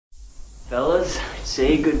Fellas,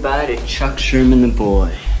 say goodbye to Chuck Sherman the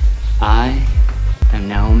boy. I am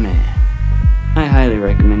now a man. I highly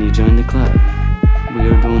recommend you join the club. We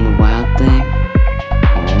are doing the wild thing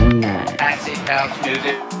all night. Acid house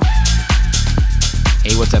music.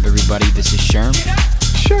 Hey, what's up, everybody? This is Sherm.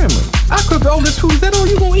 Sherman, I could all this food. Is that all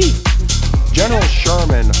you gonna eat? General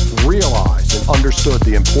Sherman realized and understood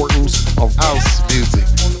the importance of house music.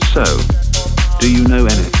 So, do you know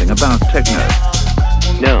anything about techno?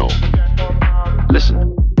 No.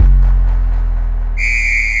 Listen.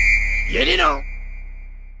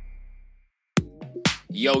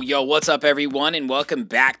 Yo, what's up, everyone, and welcome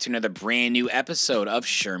back to another brand new episode of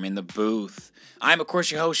Sherm in the Booth. I'm, of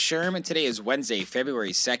course, your host, Sherm, and today is Wednesday,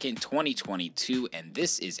 February 2nd, 2022, and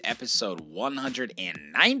this is episode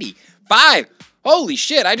 195. Holy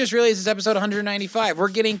shit, I just realized it's episode 195. We're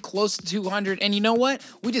getting close to 200, and you know what?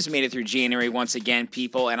 We just made it through January once again,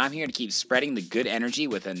 people, and I'm here to keep spreading the good energy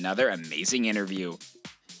with another amazing interview.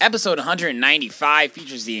 Episode 195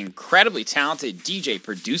 features the incredibly talented DJ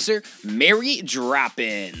producer, Mary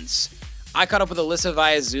Droppinz. I caught up with Alyssa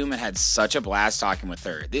via Zoom and had such a blast talking with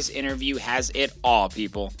her. This interview has it all,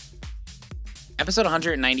 people. Episode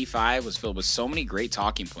 195 was filled with so many great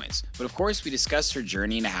talking points, but of course we discussed her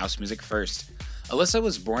journey into house music first. Alyssa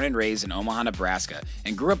was born and raised in Omaha, Nebraska,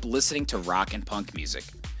 and grew up listening to rock and punk music.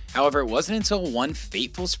 However, it wasn't until one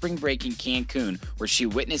fateful spring break in Cancun where she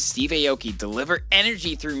witnessed Steve Aoki deliver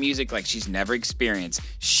energy through music like she's never experienced.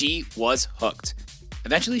 She was hooked.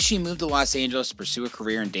 Eventually, she moved to Los Angeles to pursue a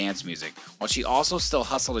career in dance music, while she also still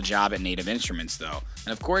hustled a job at Native Instruments, though.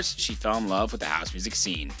 And of course, she fell in love with the house music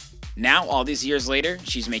scene. Now, all these years later,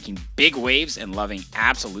 she's making big waves and loving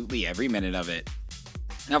absolutely every minute of it.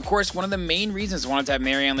 Now, of course, one of the main reasons I wanted to have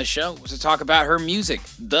Mary on the show was to talk about her music.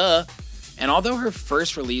 Duh! And although her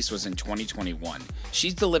first release was in 2021,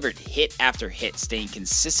 she's delivered hit after hit, staying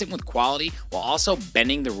consistent with quality while also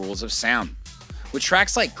bending the rules of sound. With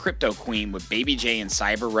tracks like Crypto Queen with Baby J and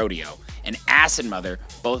Cyber Rodeo, and Acid Mother,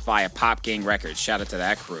 both via POPGANG Records, shout out to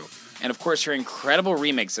that crew. And of course her incredible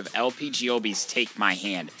remix of LP Giobbi's Take My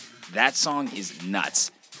Hand. That song is nuts.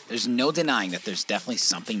 There's no denying that there's definitely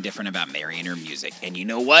something different about Mary and her music, and you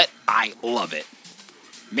know what? I love it.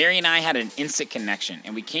 Mary and I had an instant connection,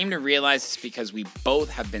 and we came to realize it's because we both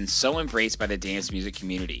have been so embraced by the dance music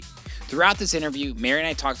community. Throughout this interview, Mary and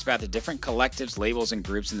I talked about the different collectives, labels, and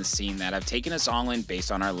groups in the scene that have taken us all in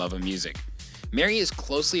based on our love of music. Mary is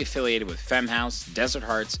closely affiliated with Femme House, Desert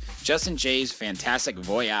Hearts, Justin Jay's Fantastic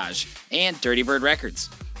Voyage, and Dirty Bird Records,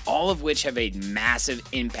 all of which have made massive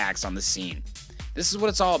impacts on the scene. This is what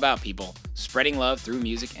it's all about, people, spreading love through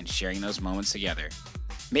music and sharing those moments together.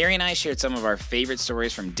 Mary and I shared some of our favorite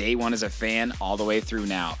stories from day one as a fan all the way through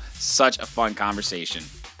now. Such a fun conversation.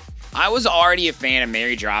 I was already a fan of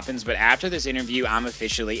Mary Droppinz, but after this interview, I'm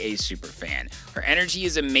officially a super fan. Her energy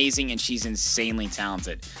is amazing and she's insanely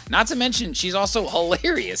talented. Not to mention, she's also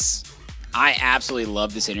hilarious. I absolutely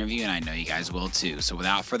love this interview and I know you guys will too. So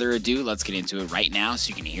without further ado, let's get into it right now so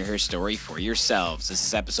you can hear her story for yourselves. This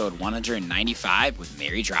is episode 195 with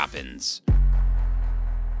Mary Droppinz.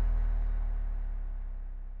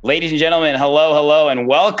 Ladies and gentlemen, hello, and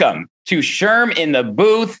welcome to Sherm in the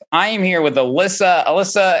Booth. I am here with Alyssa.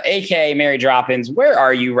 Alyssa, aka Mary Droppinz. Where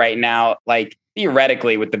are you right now? Like,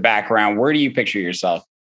 theoretically, with the background, where do you picture yourself?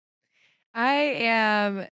 I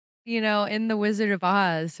am, in the Wizard of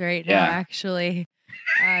Oz right now, actually.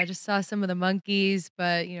 I just saw some of the monkeys,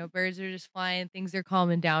 but, birds are just flying. Things are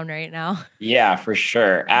calming down right now. Yeah, for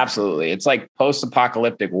sure. Absolutely. It's like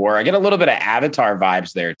post-apocalyptic war. I get a little bit of Avatar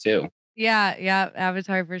vibes there, too. Yeah,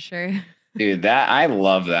 Avatar for sure. Dude, I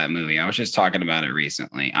love that movie. I was just talking about it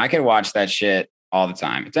recently. I could watch that shit all the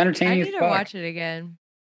time. It's entertaining. I need to watch it again.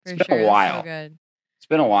 It's been a while. So good. It's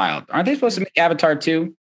been a while. Aren't they supposed to make Avatar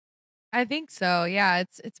 2? I think so. Yeah,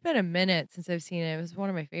 it's been a minute since I've seen it. It was one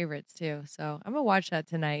of my favorites too. So I'm gonna watch that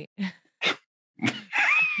tonight.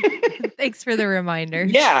 Thanks for the reminder.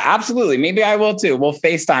 Yeah, absolutely. Maybe I will too. We'll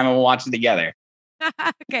FaceTime and we'll watch it together.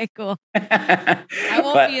 Okay, cool. I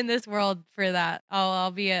won't be in this world for that.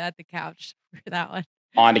 I'll be at the couch for that one.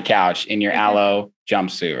 On the couch in your Aloe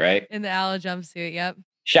jumpsuit, right? In the Aloe jumpsuit, yep.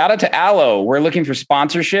 Shout out to Aloe. We're looking for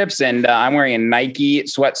sponsorships, and I'm wearing a Nike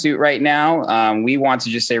sweatsuit right now. We want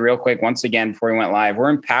to just say real quick, once again, before we went live,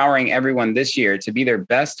 we're empowering everyone this year to be their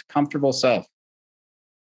best comfortable self.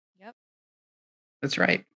 Yep. That's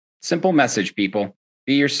right. Simple message, people.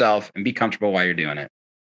 Be yourself and be comfortable while you're doing it.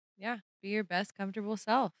 Yeah. Be your best comfortable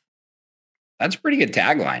self. That's a pretty good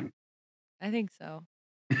tagline. I think so.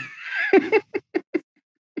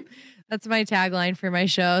 That's my tagline for my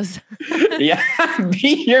shows. Yeah.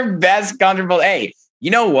 Be your best comfortable. Hey,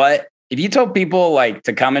 you know what? If you told people like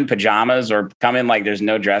to come in pajamas or come in like there's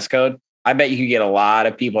no dress code, I bet you could get a lot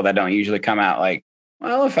of people that don't usually come out like,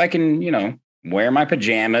 well, if I can, wear my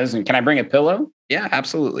pajamas and can I bring a pillow? Yeah,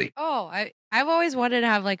 absolutely. Oh, I've always wanted to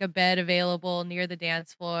have like a bed available near the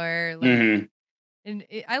dance floor. And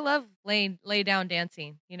I love lay down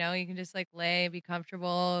dancing. You can just like lay, be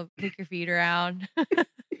comfortable, kick your feet around.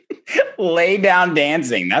 Lay down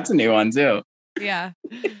dancing. That's a new one too. Yeah.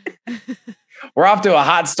 We're off to a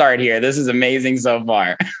hot start here. This is amazing so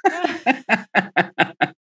far.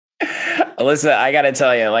 Alyssa, I got to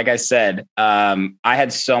tell you, like I said, I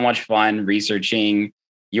had so much fun researching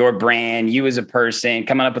your brand, you as a person,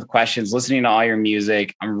 coming up with questions, listening to all your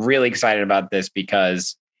music. I'm really excited about this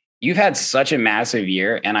because you've had such a massive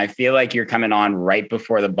year, and I feel like you're coming on right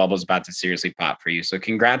before the bubble's about to seriously pop for you. So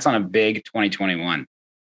congrats on a big 2021.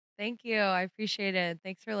 Thank you. I appreciate it.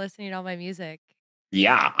 Thanks for listening to all my music.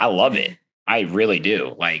 Yeah, I love it. I really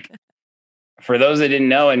do. Like, for those that didn't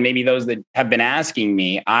know, and maybe those that have been asking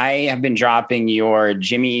me, I have been dropping your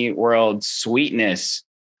Jimmy World Sweetness.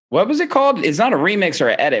 What was it called? It's not a remix or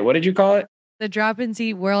an edit. What did you call it? The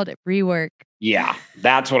Droppinzzz World rework. Yeah,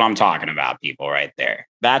 that's what I'm talking about, people, right there.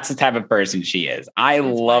 That's the type of person she is. I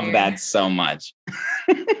love that so much.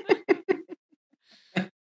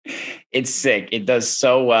 It's sick. It does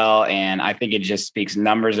so well. And I think it just speaks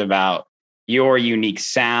numbers about your unique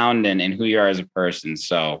sound and who you are as a person.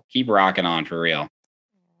 So keep rocking on for real.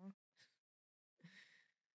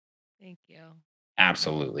 Thank you.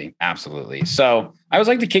 Absolutely. Absolutely. So I always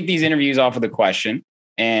like to kick these interviews off with a question.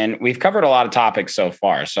 And we've covered a lot of topics so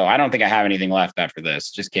far. So I don't think I have anything left after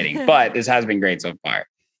this. Just kidding. But this has been great so far.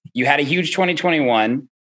 You had a huge 2021.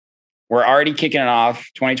 We're already kicking it off.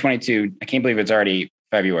 2022. I can't believe it's already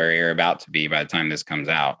February or about to be by the time this comes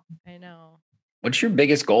out. I know. What's your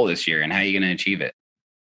biggest goal this year and how are you going to achieve it?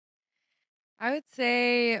 I would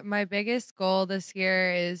say my biggest goal this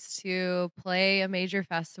year is to play a major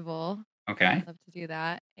festival. Okay. I'd love to do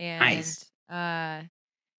that. And Nice.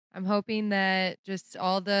 I'm hoping that just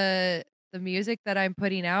all the music that I'm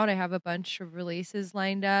putting out, I have a bunch of releases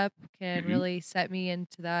lined up, can really set me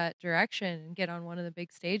into that direction and get on one of the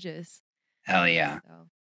big stages. Hell yeah. So.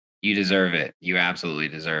 You deserve it. You absolutely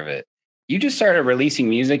deserve it. You just started releasing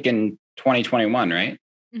music in 2021, right?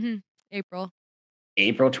 April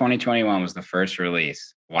 2021 was the first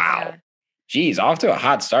release. Wow. Yeah. Geez, off to a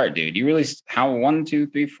hot start, dude. You released how 1, 2,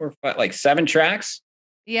 3, 4, 5, like 7 tracks?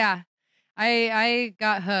 Yeah. I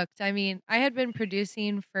got hooked. I mean, I had been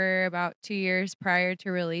producing for about 2 years prior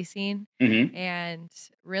to releasing. And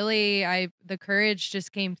really, the courage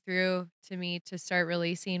just came through to me to start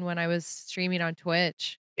releasing when I was streaming on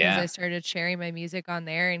Twitch. Because I started sharing my music on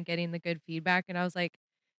there and getting the good feedback. And I was like,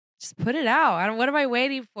 just put it out. What am I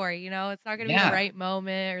waiting for? It's not going to be the right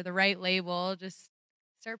moment or the right label. Just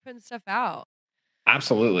start putting stuff out.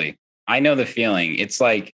 Absolutely. I know the feeling. It's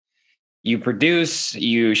like you produce,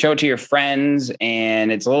 you show it to your friends,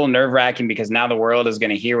 and it's a little nerve-wracking because now the world is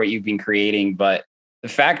going to hear what you've been creating. But the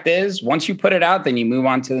fact is, once you put it out, then you move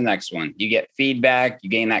on to the next one. You get feedback, you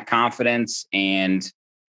gain that confidence, and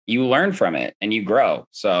you learn from it and you grow.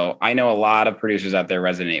 So I know a lot of producers out there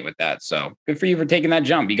resonate with that. So good for you for taking that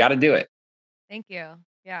jump. You got to do it. Thank you.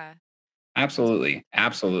 Yeah. Absolutely.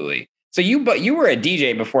 Absolutely. So you were a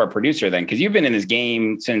DJ before a producer then, because you've been in this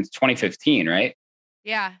game since 2015, right?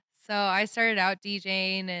 Yeah. So I started out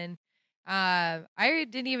DJing and I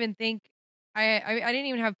didn't even think I didn't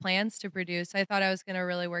even have plans to produce. I thought I was going to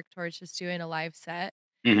really work towards just doing a live set.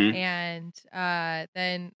 And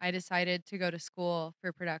then I decided to go to school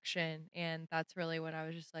for production. And that's really when I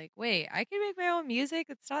was just like, wait, I can make my own music.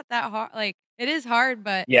 It's not that hard. Like, it is hard,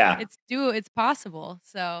 but it's possible.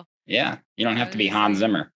 So yeah, you don't have to be Hans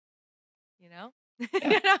Zimmer.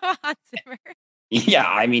 Hans Zimmer. Yeah,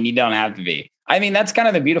 I mean, you don't have to be. I mean, that's kind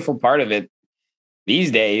of the beautiful part of it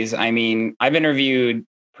these days. I mean, I've interviewed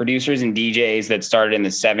producers and DJs that started in the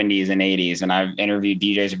 70s and 80s, and I've interviewed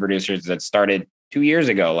DJs and producers that started 2 years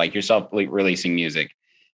ago, like yourself, like releasing music.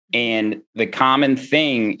 And the common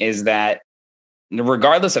thing is that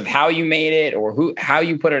regardless of how you made it or how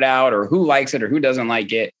you put it out or who likes it or who doesn't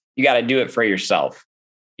like it, you got to do it for yourself.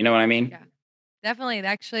 You know what I mean? Yeah, definitely.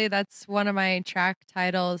 Actually, that's one of my track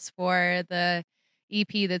titles for the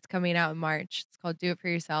EP that's coming out in March. It's called Do It For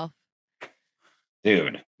Yourself.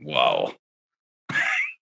 Dude, whoa.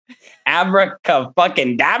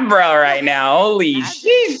 Abracadabra right now. Holy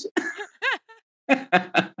sheesh.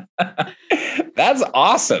 That's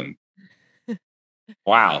awesome.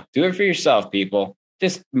 Wow. Do it for yourself, people.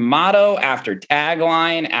 Just motto after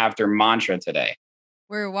tagline after mantra today.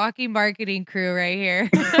 We're a walking marketing crew right here.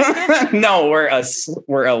 No,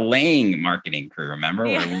 we're a laying marketing crew. Remember,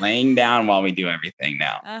 Yeah. we're laying down while we do everything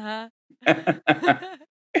now. Uh-huh.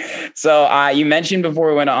 So you mentioned before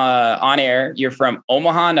we went on air, you're from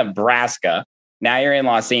Omaha, Nebraska. Now you're in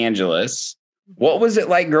Los Angeles. What was it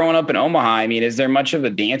like growing up in Omaha? I mean, is there much of a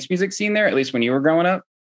dance music scene there, at least when you were growing up?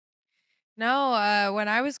 No, when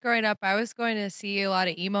I was growing up, I was going to see a lot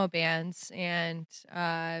of emo bands and,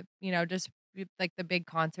 just like the big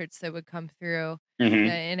concerts that would come through Hmm.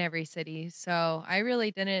 in every city. So I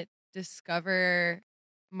really didn't discover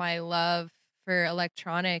my love for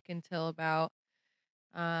electronic until about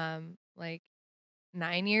like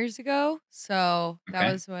 9 years ago. So that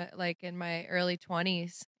Okay. was what like in my early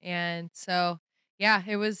 20s. And so yeah,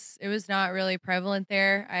 it was not really prevalent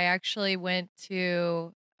there. I actually went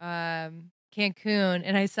to Cancun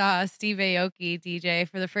and I saw Steve Aoki DJ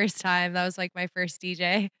for the first time. That was like my first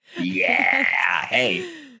DJ. Yeah. and, Hey,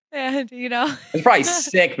 and it's probably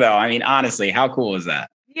sick though. I mean, honestly, how cool is that?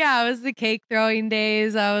 yeah, it was the cake throwing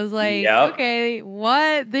days. I was like, Yep. okay,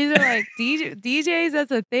 what? These are like DJs,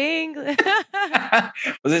 that's a thing.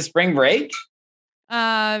 Was it spring break?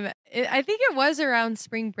 I think it was around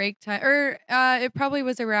spring break time, or it probably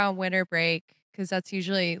was around winter break because that's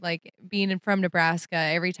usually like from Nebraska.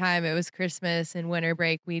 Every time it was Christmas and winter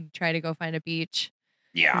break, we'd try to go find a beach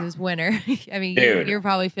because it Yeah, was winter. I mean, dude. you're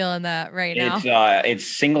probably feeling that right now. It's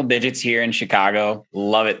single digits here in Chicago.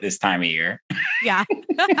 Love it this time of year. Yeah,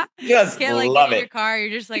 Just can't like get love in your it. car.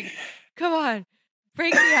 You're just like, come on,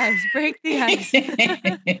 break the ice, break the ice.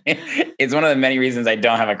 It's one of the many reasons I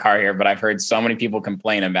don't have a car here, but I've heard so many people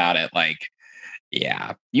complain about it. Like,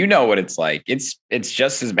 yeah, you know what it's like. It's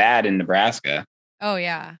just as bad in Nebraska. Oh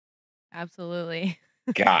yeah, absolutely.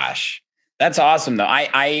 Gosh, that's awesome though.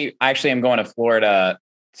 I actually am going to Florida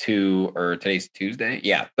or today's Tuesday.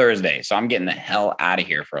 Yeah, Thursday. So I'm getting the hell out of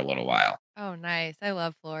here for a little while. Oh, nice. I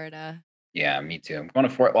love Florida. Yeah, me too. I'm going to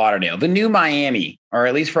Fort Lauderdale, the new Miami, or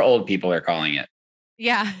at least for old people, they're calling it.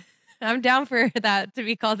 Yeah, I'm down for that to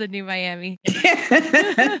be called the new Miami.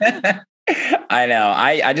 I know.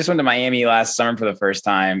 I just went to Miami last summer for the first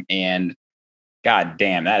time, and god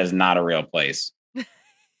damn, that is not a real place.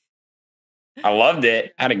 I loved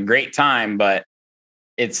it. I had a great time, but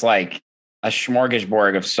it's like a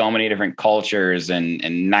smorgasbord of so many different cultures and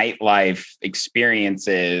nightlife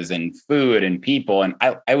experiences and food and people. And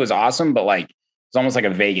I was awesome, but like it's almost like a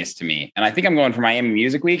Vegas to me. And I think I'm going for Miami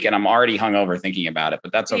Music Week and I'm already hungover thinking about it,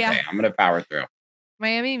 but that's okay. Yeah. I'm going to power through.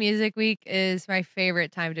 Miami Music Week is my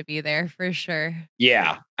favorite time to be there for sure.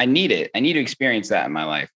 Yeah, I need it. I need to experience that in my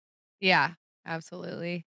life. Yeah,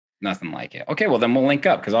 absolutely. Nothing like it. Okay, well then we'll link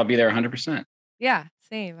up because I'll be there 100%. Yeah,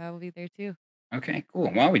 same. I will be there too. Okay,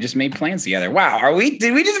 cool. Well, we just made plans together. Wow,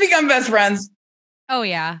 did we just become best friends? Oh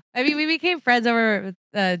yeah. I mean, we became friends over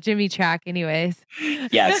Jimmy Track anyways.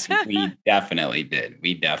 Yes, we definitely did.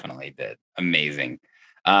 We definitely did. Amazing.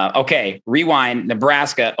 Okay, rewind.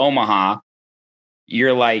 Nebraska, Omaha.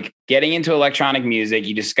 You're like getting into electronic music.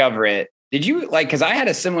 You discover it. Did you like, because I had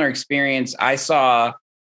a similar experience. I saw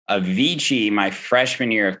Avicii my freshman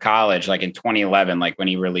year of college, like in 2011, like when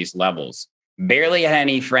he released Levels. Barely had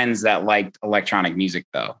any friends that liked electronic music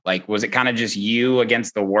though. Like, was it kind of just you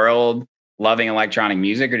against the world loving electronic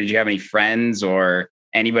music, or did you have any friends or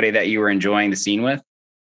anybody that you were enjoying the scene with?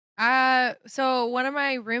 So one of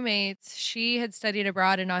my roommates, she had studied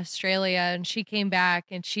abroad in Australia and she came back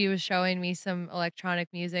and she was showing me some electronic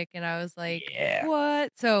music and I was like, Yeah.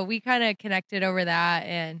 "What?" So we kind of connected over that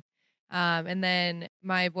and then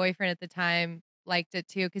my boyfriend at the time liked it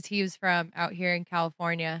too cuz he was from out here in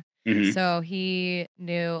California. Hmm. So he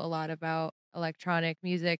knew a lot about electronic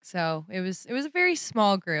music. So it was a very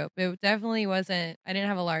small group. It definitely wasn't I didn't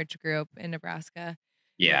have a large group in Nebraska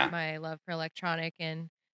with Yeah. my love for electronic and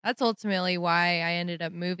that's ultimately why I ended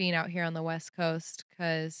up moving out here on the West Coast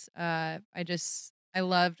because I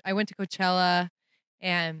went to Coachella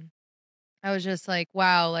and I was just like,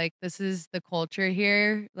 wow, like this is the culture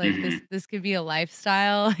here. Like this Hmm. this could be a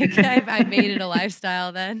lifestyle. Like I made it a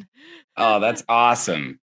lifestyle then. Oh, that's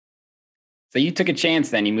awesome. So you took a chance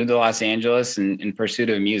then. You moved to Los Angeles in pursuit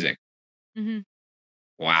of music. Mhm.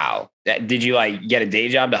 Wow. Did you like get a day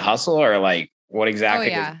job to hustle or like what Oh exactly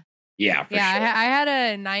was? yeah. Yeah, for Yeah, sure. I had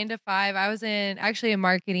a 9 to 5. I was actually in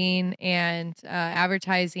marketing and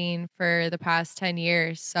advertising for the past 10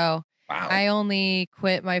 years. So Wow. I only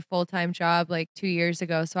quit my full time job like 2 years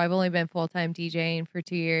ago. So I've only been full time DJing for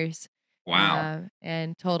 2 years, Wow.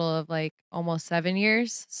 and total of like almost 7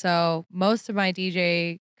 years. So most of my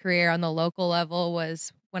DJ career on the local level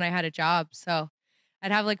was when I had a job. So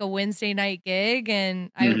I'd have like a Wednesday night gig, and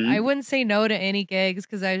I wouldn't say no to any gigs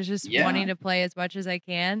because I was just wanting to play as much as I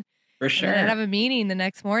can. For And then I'd sure. have a meeting the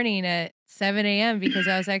next morning at 7 a.m. because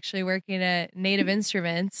I was actually working at Native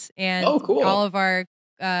Instruments, and Oh, cool. all of our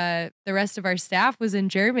the rest of our staff was in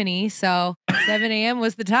Germany. So 7 a.m.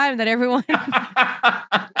 was the time that everyone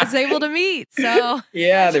was able to meet. So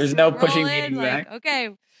Yeah, I there's just no roll pushing in, meetings like, back. okay,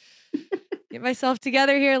 get myself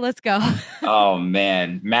together here. Let's go. Oh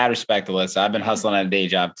man, mad respect, Alyssa. I've been hustling at a day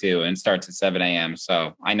job too, and it starts at 7 a.m.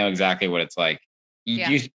 So I know exactly what it's like.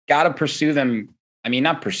 You got to pursue them. I mean,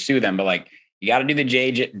 not pursue them, but like you got to do the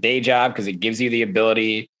day job because it gives you the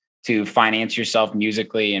ability to finance yourself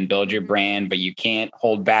musically and build your brand. But you can't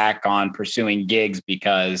hold back on pursuing gigs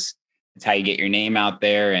because it's how you get your name out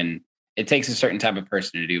there, and it takes a certain type of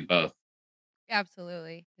person to do both.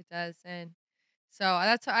 Absolutely, it does. And so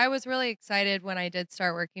that's I was really excited when I did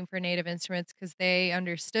start working for Native Instruments because they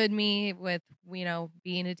understood me with, being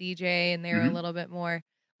a DJ, and they were a little bit more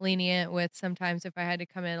lenient with sometimes if I had to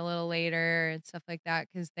come in a little later and stuff like that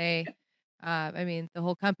because I mean, the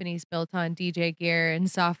whole company's built on DJ gear and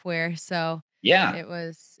software, so Yeah. it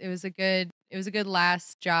was a good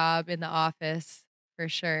last job in the office for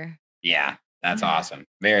sure. Yeah, that's awesome.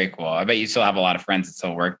 Very cool. I bet you still have a lot of friends that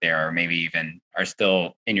still work there or maybe even are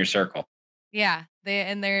still in your circle. Yeah,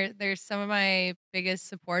 they're some of my biggest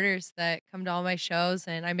supporters that come to all my shows,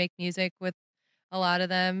 and I make music with a lot of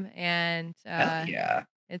them. And Hell yeah.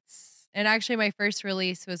 and actually my first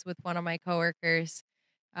release was with one of my coworkers.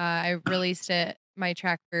 I released my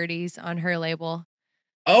track Birdies on her label.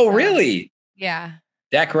 Oh, So really? yeah,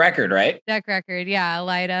 Deck record, right? deck record. Yeah,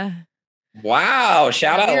 Lida. Wow.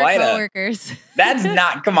 Shout Yeah, out we were Lida. coworkers. That's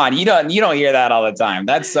not, come on. You don't hear that all the time.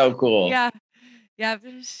 That's so cool. Yeah. Yeah,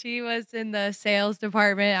 she was in the sales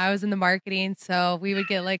department. I was in the marketing, so we would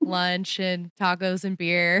get like lunch and tacos and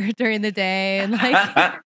beer during the day, and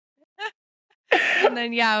and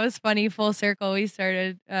then it was funny, full circle. We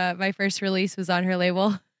started. My first release was on her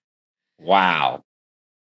label. Wow.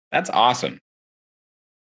 That's awesome.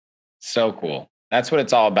 So cool. That's what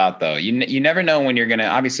it's all about, though. You never know when you're going to,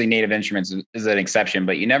 obviously Native Instruments is an exception,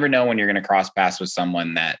 but you never know when you're going to cross paths with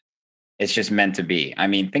someone that it's just meant to be. I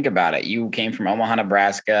mean, think about it. You came from Omaha,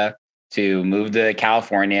 Nebraska to move to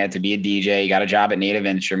California to be a DJ. You got a job at Native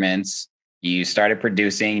Instruments. You started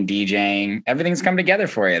producing, DJing. Everything's come together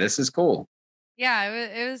for you. This is cool. Yeah,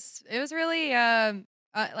 it was really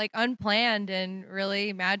like unplanned and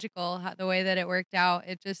really magical the way that it worked out.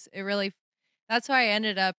 It really that's why I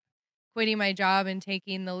ended up quitting my job and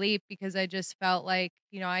taking the leap because I just felt like,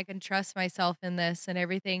 I can trust myself in this, and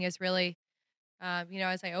everything is really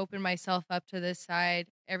as I open myself up to this side,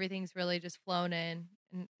 everything's really just flown in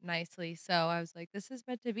nicely. So I was like, this is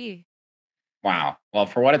meant to be. Wow. Well,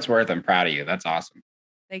 for what it's worth, I'm proud of you. That's awesome.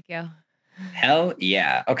 Thank you. Hell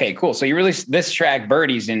yeah. Okay, cool. So you released this track,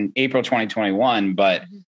 Birdies, in April 2021, but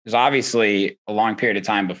there's obviously a long period of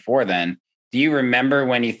time before then. Do you remember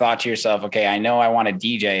when you thought to yourself, okay, I know I want to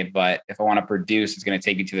DJ, but if I want to produce, it's going to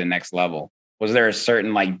take you to the next level? Was there a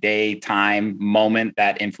certain like day, time, moment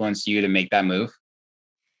that influenced you to make that move?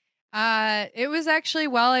 It was actually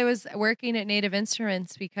while I was working at Native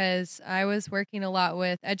Instruments because I was working a lot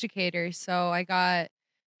with educators. So I got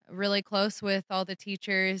really close with all the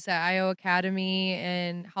teachers at IO Academy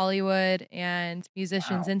in Hollywood and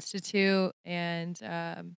Musicians Institute and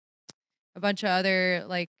a bunch of other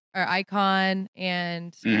or Icon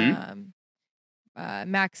and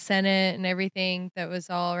Max Sennett and everything that was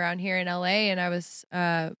all around here in LA. And I was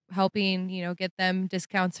helping, get them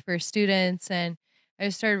discounts for students. And I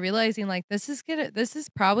just started realizing like this is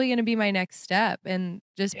probably gonna be my next step. And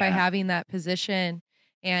just by having that position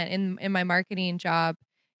and in my marketing job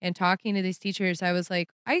and talking to these teachers, I was like,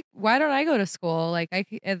 why don't I go to school? Like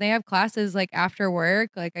and they have classes like after work.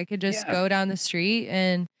 Like I could just go down the street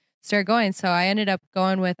and start going. So I ended up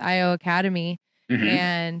going with IO Academy,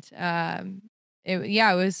 and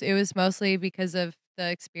it was mostly because of the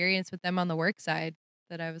experience with them on the work side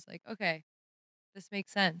that I was like, okay, this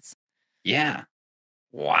makes sense. Yeah.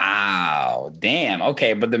 Wow. Damn.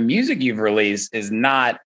 Okay. But the music you've released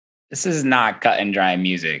this is not cut and dry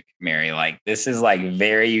music, Mary. Like, this is like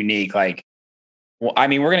very unique. Like, well, I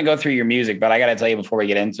mean, we're going to go through your music, but I got to tell you before we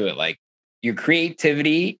get into it, like your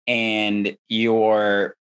creativity and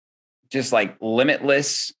your just like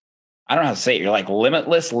limitless, I don't know how to say it. You're like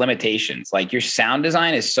limitless limitations. Like your sound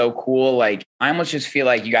design is so cool. Like I almost just feel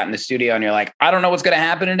like you got in the studio and you're like, I don't know what's going to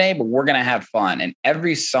happen today, but we're going to have fun. And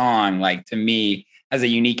every song, like to me, has a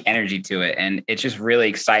unique energy to it. And it's just really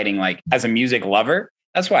exciting. Like as a music lover,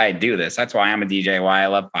 that's why I do this. That's why I'm a DJ, why I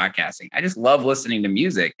love podcasting. I just love listening to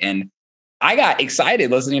music. And I got excited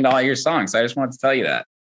listening to all your songs. So I just wanted to tell you that.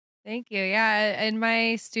 Thank you. Yeah, in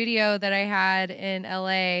my studio that I had in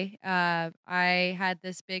LA, I had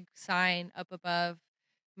this big sign up above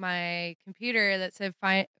my computer that said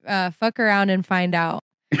 "Fuck around and find out."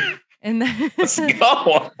 And then Let's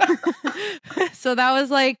go. so that was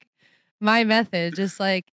like my method, just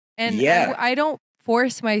like, and Yeah. I don't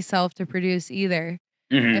force myself to produce either.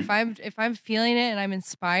 Mhm. If I'm feeling it and I'm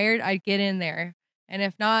inspired, I get in there. And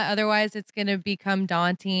if not, otherwise it's gonna become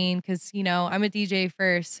daunting because I'm a DJ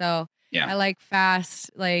first, so Yeah. I like fast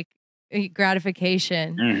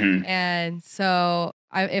gratification. Mhm. And so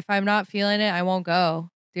if I'm not feeling it, I won't go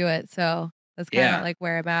do it. So that's kind of Yeah. like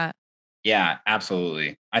where I'm at. Yeah,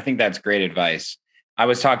 absolutely. I think that's great advice. I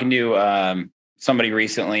was talking to somebody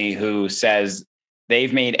recently who says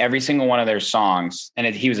they've made every single one of their songs, and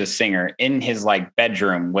he was a singer, in his like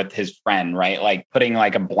bedroom with his friend, right? Like putting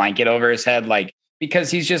like a blanket over his head, like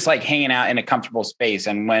because he's just like hanging out in a comfortable space.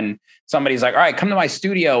 And when somebody's like, "All right, come to my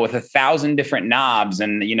studio with 1,000 different knobs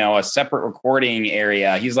and a separate recording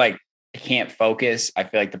area," he's like, "I can't focus. I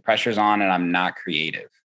feel like the pressure's on, and I'm not creative."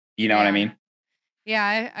 You know what I Yeah. mean?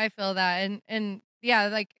 Yeah, I feel that. And yeah,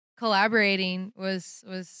 like collaborating was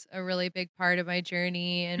a really big part of my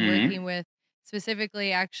journey, and Mhm. working with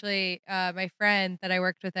specifically actually my friend that I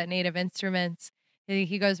worked with at Native Instruments.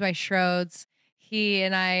 He goes by Schroeds. He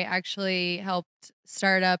and I actually helped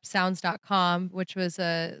start up sounds.com, which was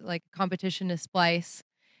a like competition to splice.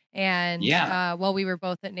 And Yeah. well, we were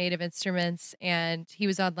both at Native Instruments, and he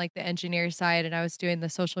was on like the engineer side, and I was doing the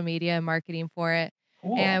social media and marketing for it.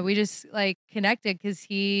 Cool. And we just like connected because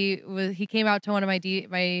he came out to one of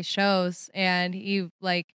my shows, and he's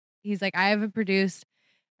like, I haven't produced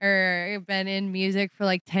or been in music for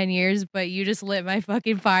like 10 years, but you just lit my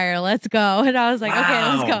fucking fire. Let's go. And I was like, okay,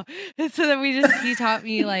 let's Wow. go. And so then he taught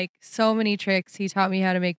me like so many tricks. He taught me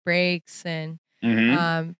how to make breaks. And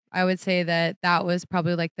Mhm. I would say that was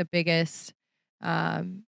probably like the biggest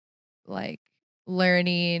um like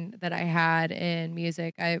learning that I had in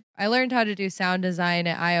music. I learned how to do sound design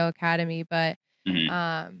at IO Academy, but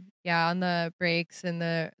Mhm. yeah, on the breaks and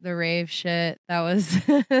the rave shit, that was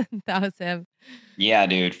that was him. Yeah,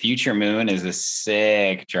 dude. Future Moon is a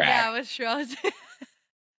sick track. Yeah, it was Schroes.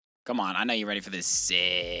 Come on, I know you're ready for this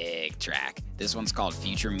sick track. This one's called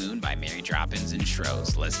Future Moon by Mary Droppinz and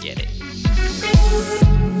Schroes. Let's get it.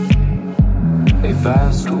 A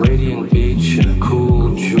vast radiant beach and a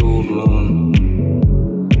cool jeweled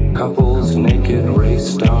moon. Couples naked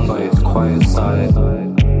race down by its quiet side,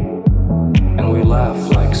 and we laugh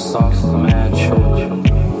like soft mad children.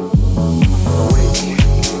 Awake.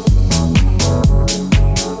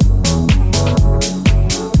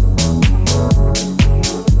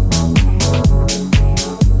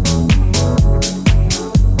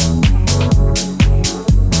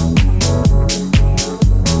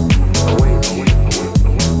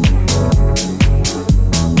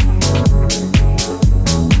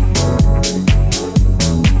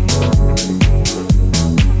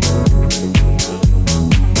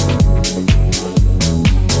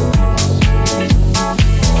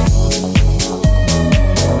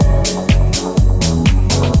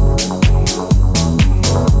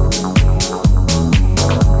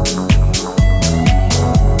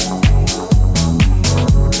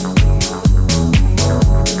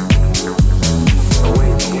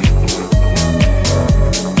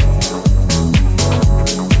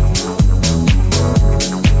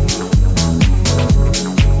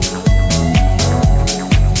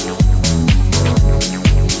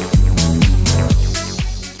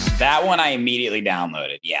 That one I immediately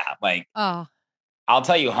downloaded. Yeah. Like, Oh, I'll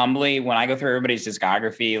tell you humbly, when I go through everybody's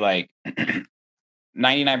discography, like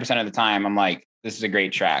 99% of the time, I'm like, this is a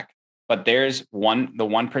great track. But there's the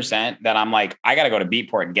 1% that I'm like, I got to go to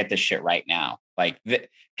Beatport and get this shit right now. Like,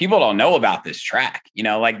 people don't know about this track,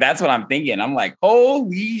 like that's what I'm thinking. I'm like,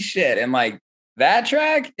 holy shit. And like that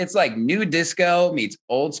track, it's like new disco meets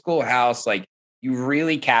old school house. Like, you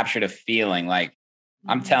really captured a feeling. Like,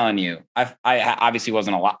 I'm telling you, I obviously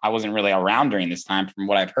I wasn't really around during this time. From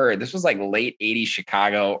what I've heard, this was like late 80s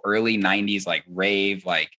Chicago, early 90s, like rave,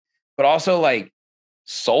 like, but also like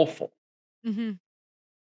soulful. mm-hmm.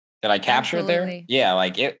 Did I capture it there? Absolutely. Yeah,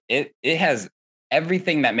 like it has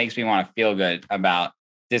everything that makes me want to feel good about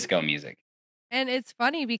disco music. And it's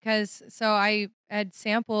funny because so I had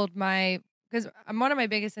sampled because I'm one of my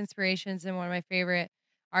biggest inspirations, and one of my favorite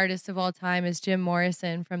artists of all time is Jim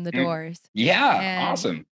Morrison from The Mm. Doors. Yeah, And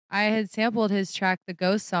awesome. I had sampled his track, The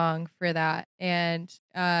Ghost Song, for that. And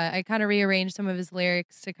I kind of rearranged some of his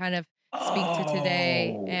lyrics to kind of speak to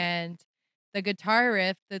today. Oh, And the guitar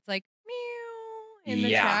riff that's like meow in the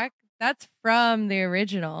yeah. track, that's from the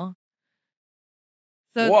original.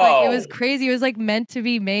 So it's like, it was crazy. It was like meant to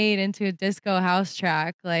be made into a disco house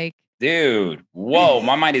track. Like, dude, whoa,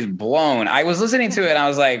 my mind is blown. I was listening to it and I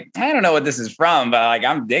was like, I don't know what this is from, but like,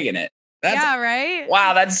 I'm digging it. yeah, right?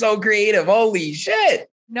 Wow, that's so creative. Holy shit.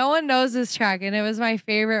 No one knows this track, and it was my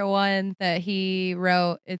favorite one that he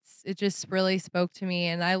wrote. It just really spoke to me,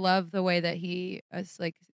 and I love the way that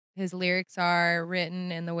his lyrics are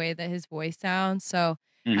written and the way that his voice sounds. So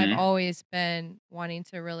I've always been wanting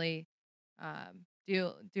to really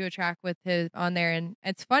do a track with his on there. And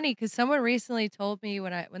it's funny because someone recently told me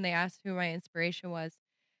when they asked who my inspiration was,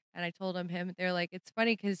 and I told him, they're like, it's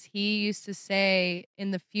funny because he used to say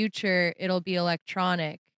in the future it'll be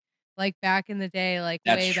electronic, like back in the day, like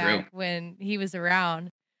way back when he was around.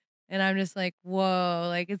 And I'm just like, whoa,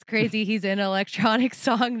 like it's crazy. He's in an electronic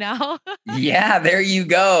song now. Yeah, there you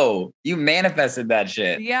go. You manifested that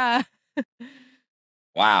shit. Yeah.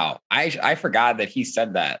 Wow. I forgot that he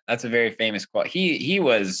said that. That's a very famous quote. He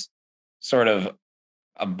was sort of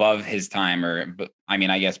above his time, I mean,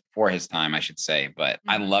 I guess before his time, I should say. But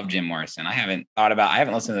I love Jim Morrison. I haven't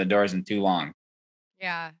listened to The Doors in too long.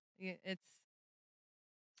 Yeah, it's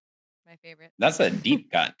my favorite. That's a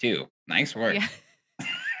deep cut too. Nice work. Yeah.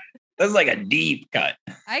 That's like a deep cut.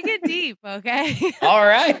 I get deep, okay? All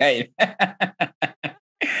right.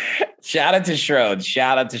 Shout out to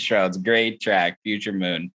Schroeds. Great track, Future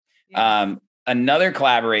Moon. Yes. Another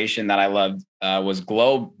collaboration that I loved was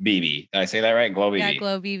Glow BB. Did I say that right? Glow BB. Yeah,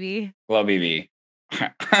 Glow BB. Glow BB.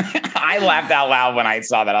 I laughed out loud when I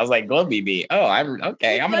saw that. I was like, Glow BB. Oh, I'm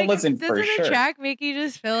okay. I'm gonna listen for sure. Doesn't the track make you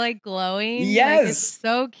just feel like glowing? Yes. Like, it's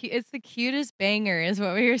so cute. It's the cutest banger, is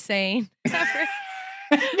what we were saying.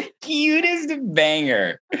 The cutest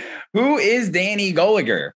banger. Who is Danny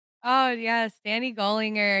Gallagher? Oh yes, Danny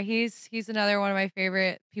Gollinger. He's another one of my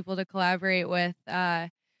favorite people to collaborate with.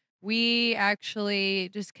 We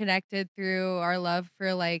actually just connected through our love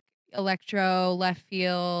for like electro, left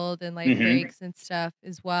field, and like breaks and stuff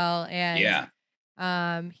as well.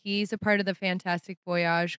 And he's a part of the Fantastic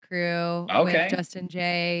Voyage crew with Justin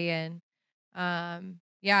J. And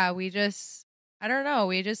yeah, I don't know,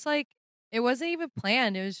 we just like, it wasn't even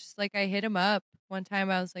planned. It was just like I hit him up one time.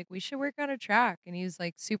 I was like, we should work on a track. And he was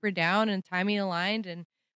like super down and timing aligned. And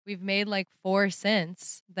we've made like 4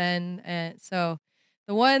 since then. And so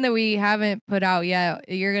the one that we haven't put out yet,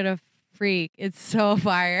 you're going to freak. It's so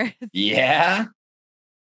fire. Yeah.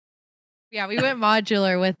 Yeah, we went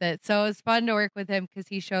modular with it. So it was fun to work with him because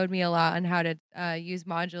he showed me a lot on how to use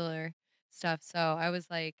modular stuff. So I was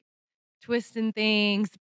like twisting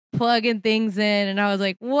things, plugging things in, and I was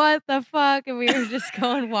like, what the fuck? And we were just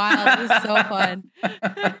going wild. It was so fun.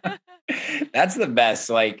 That's the best,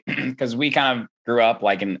 like, because we kind of grew up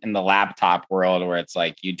like in the laptop world where it's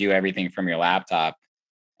like you do everything from your laptop.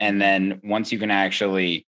 And then once you can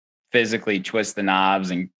actually physically twist the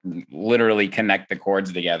knobs and literally connect the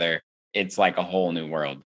chords together, it's like a whole new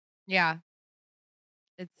world. Yeah.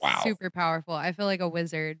 It's super powerful. I feel like a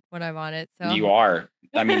wizard when I'm on it. So you are.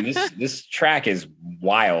 I mean, this track is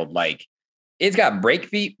wild. Like, it's got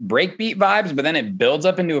breakbeat vibes, but then it builds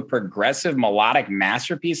up into a progressive melodic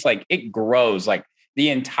masterpiece. Like, it grows like the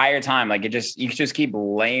entire time. Like, you just keep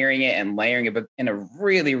layering it, but in a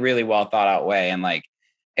really, really well thought out way. And like,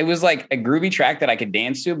 it was like a groovy track that I could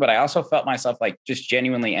dance to, but I also felt myself like just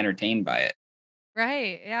genuinely entertained by it.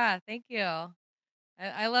 Right. Yeah. Thank you.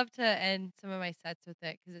 I love to end some of my sets with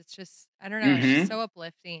it because it's just, I don't know, it's just so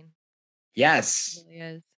uplifting. Yes. It really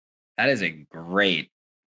is. That is a great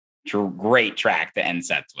track to end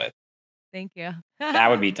sets with. Thank you. That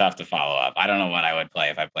would be tough to follow up. I don't know what I would play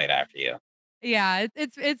if I played after you. Yeah,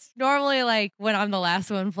 it's normally like when I'm the last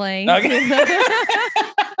one playing. Okay.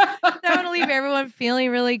 I want to leave everyone feeling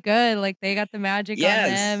really good, like they got the magic on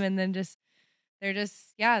them, and then they can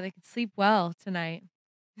sleep well tonight.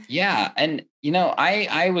 Yeah, and you know,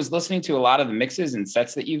 I was listening to a lot of the mixes and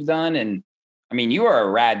sets that you've done, and I mean, you are a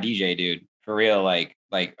rad DJ, dude, for real, like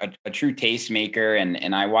a true tastemaker.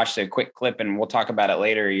 And I watched a quick clip, and we'll talk about it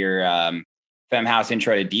later. Your Femme House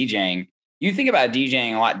intro to DJing. You think about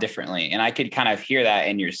DJing a lot differently, and I could kind of hear that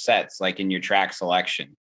in your sets, like in your track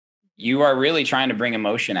selection. You are really trying to bring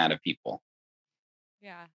emotion out of people.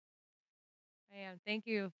 Yeah, I am. Thank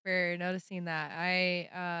you for noticing that.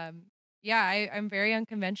 I'm very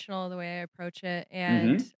unconventional the way I approach it,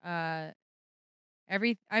 and I'm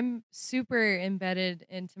super embedded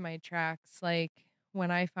into my tracks. Like when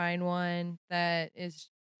I find one that is,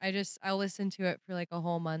 I'll listen to it for like a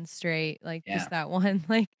whole month straight, like just that one,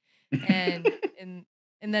 like, and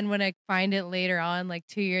then when I find it later on, like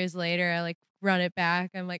 2 years later, I like run it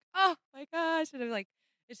back. I'm like, oh my gosh, and I'm like,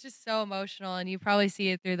 it's just so emotional, and you probably see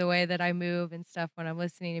it through the way that I move and stuff when I'm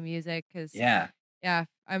listening to music, because Yeah,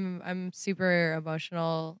 I'm super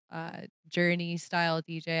emotional, journey style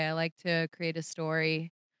DJ. I like to create a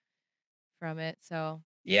story from it. So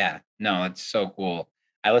Yeah, no, it's so cool.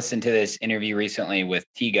 I listened to this interview recently with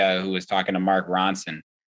Tiga, who was talking to Mark Ronson,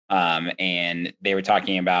 and they were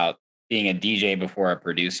talking about being a DJ before a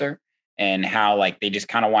producer and how like they just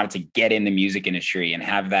kind of wanted to get in the music industry and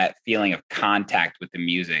have that feeling of contact with the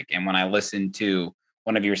music. And when I listened to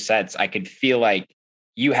one of your sets, I could feel like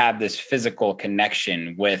you have this physical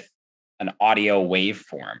connection with an audio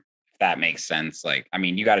waveform, if that makes sense. Like, I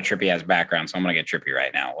mean, you got a trippy ass background, so I'm gonna get trippy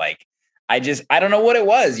right now. Like, I don't know what it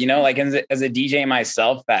was, you know, like as a DJ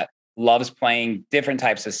myself that loves playing different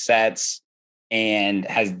types of sets and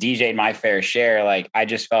has DJ'd my fair share. Like I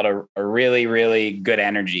just felt a really, really good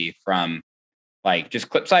energy from like just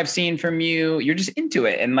clips I've seen from you. You're just into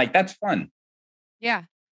it. And like, that's fun. yeah,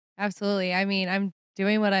 absolutely. I mean, I'm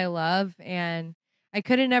doing what I love, and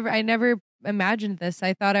I never imagined this.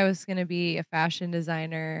 I thought I was gonna be a fashion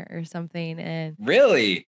designer or something, and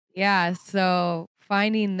Really? yeah, so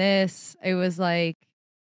finding this, it was like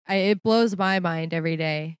it blows my mind every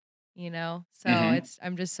day, you know? So Hmm.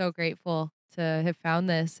 I'm just so grateful to have found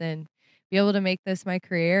this and be able to make this my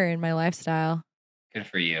career and my lifestyle. Good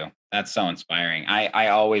for you. That's so inspiring. I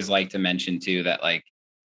always like to mention too that like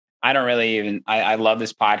I don't really even I love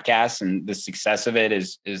this podcast and the success of it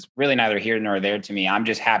is really neither here nor there to me. I'm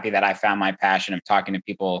just happy that I found my passion of talking to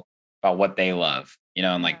people about what they love, you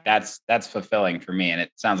know, and Yeah. like that's fulfilling for me. And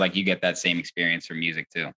it sounds like you get that same experience from music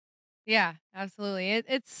too. Yeah, absolutely.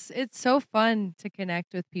 It's so fun to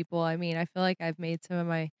connect with people. I mean, I feel like I've made some of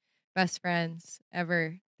my best friends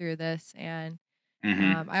ever through this, and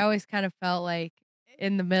Hmm. I always kind of felt like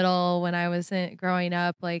in the middle when I wasn't growing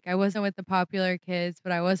up, like I wasn't with the popular kids,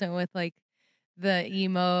 but I wasn't with like the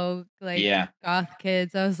emo, like Yeah. goth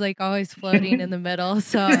kids. I was like always floating in the middle.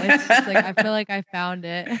 So it's just like I feel like I found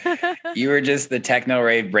it. You were just the techno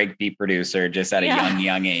rave breakbeat producer just at a Yeah.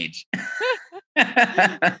 young age.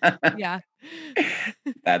 Yeah.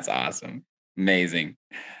 That's awesome. Amazing.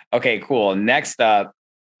 Okay, cool. Next up,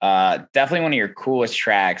 definitely one of your coolest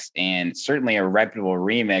tracks and certainly a reputable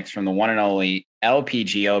remix from the one and only LP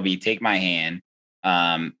Giobbi, Take My Hand.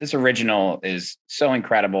 This original is so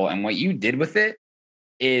incredible, and what you did with it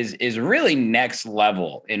is really next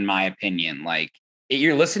level, in my opinion. Like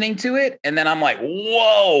you're listening to it, and then I'm like,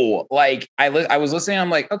 whoa! Like I was listening, I'm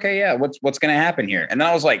like, okay, yeah, what's gonna happen here? And then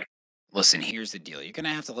I was like, listen, here's the deal. You're going to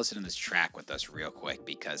have to listen to this track with us real quick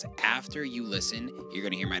because after you listen, you're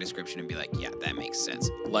going to hear my description and be like, yeah, that makes sense.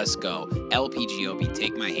 Let's go. LP Giobbi,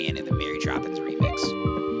 Take My Hand in the Mary Droppinz remix.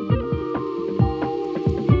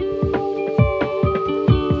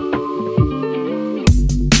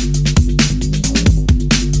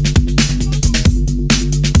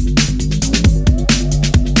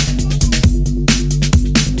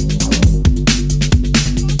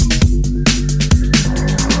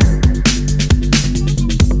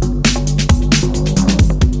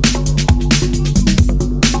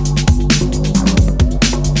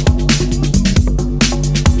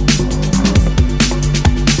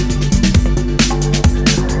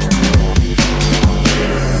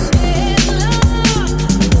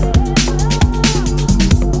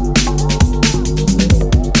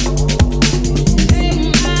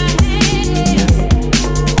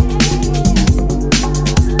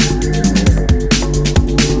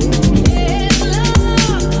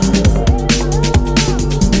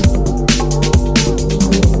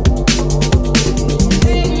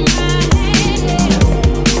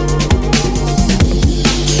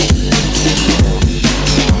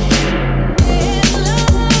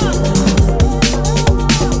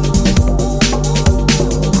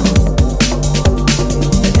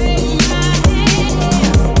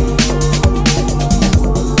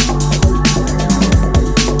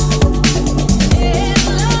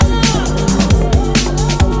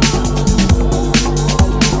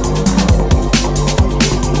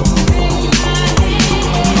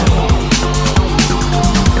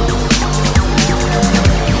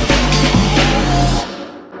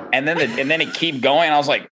 And then it keep going. I was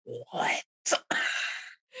like, what?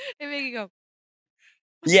 It made you go.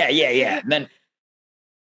 Yeah. And then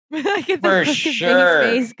I get the for fucking sure,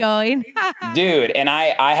 face going. dude. And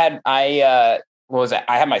I had what was it?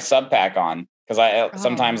 I had my sub pack on because I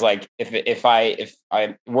sometimes like if I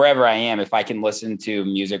wherever I am, if I can listen to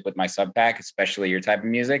music with my sub pack, especially your type of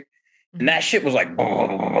music, and that shit was like,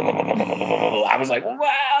 I was like, wow,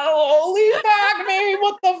 holy fuck, man,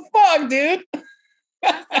 what the fuck, dude?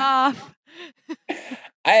 Piss off.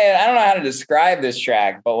 I don't know how to describe this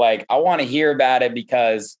track, but like I want to hear about it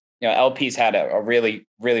because you know LP's had a really,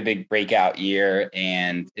 really big breakout year,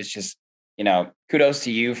 and it's just kudos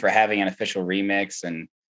to you for having an official remix. And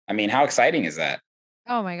I mean, how exciting is that?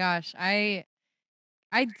 Oh my gosh. I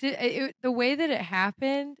did the way that it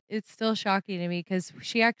happened, it's still shocking to me because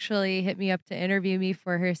she actually hit me up to interview me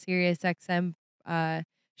for her Sirius XM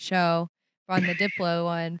show on the Diplo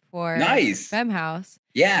one for Nice. Fem House.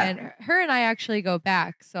 Yeah. And her and I actually go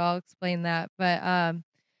back, so I'll explain that. But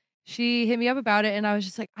she hit me up about it and I was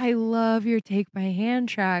just like, I love your Take My Hand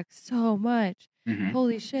track so much. Mhm.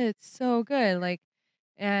 Holy shit, it's so good. Like,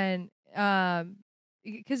 and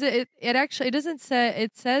because it actually it doesn't say,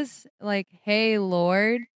 it says like, hey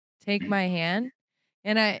Lord, take my hand.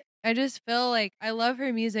 And I just feel like I love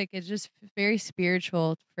her music. It's just very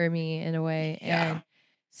spiritual for me in a way. Yeah. And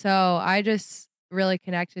so I just really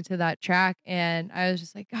connected to that track and I was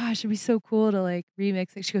just like, gosh, it'd be so cool to like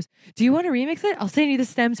remix it. She goes, do you want to remix it? I'll send you the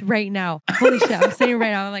stems right now. Holy shit, I'm sending it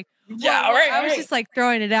right now. I'm like, Yeah, whoa, all right. I was just like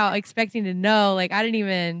throwing it out, expecting to know. Like I didn't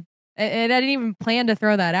even plan to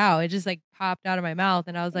throw that out. It just like popped out of my mouth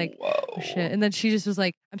and I was like, Whoa. oh shit. And then she just was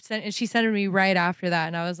like, and she sent it to me right after that.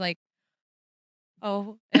 And I was like,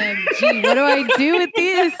 oh, gee, what do I do with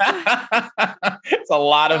these? It's a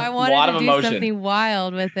lot of I wanted lot to of do emotion. something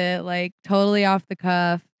wild with it, like totally off the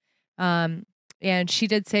cuff. And she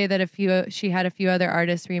did say that she had a few other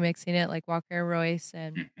artists remixing it, like Walker and Royce,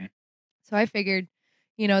 and Mhm. so I figured,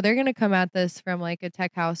 they're gonna come at this from like a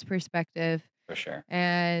tech house perspective, For sure.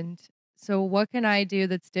 and so what can I do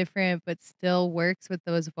that's different but still works with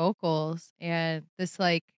those vocals? And this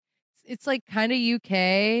like it's like kind of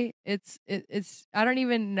UK. It's I don't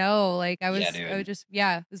even know. Like I Yeah, was dude. just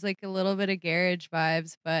it was like a little bit of garage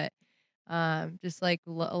vibes, but just like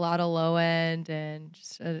a lot of low end and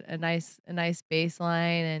just a nice bass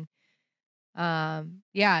line and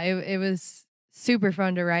yeah, it was super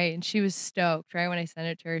fun to write and she was stoked right when I sent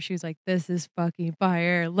it to her. She was like, this is fucking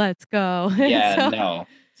fire, let's go. And Yeah, so no. it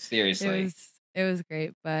Seriously. was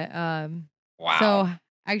great. But Wow. so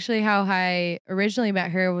actually how I originally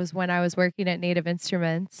met her was when I was working at Native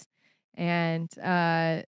Instruments and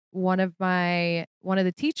one of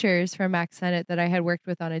the teachers from Max Sennett that I had worked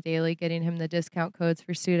with on a daily getting him the discount codes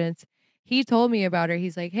for students, he told me about her.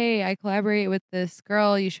 He's like, hey, I collaborate with this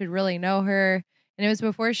girl, you should really know her. And it was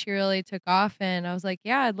before she really took off and I was like,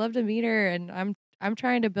 yeah, I'd love to meet her. And I'm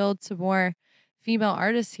trying to build some more female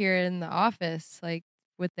artists here in the office, like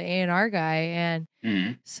with the A&R guy. And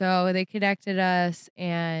Mhm. so they connected us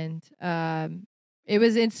and it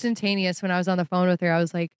was instantaneous when I was on the phone with her. I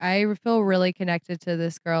was like, I feel really connected to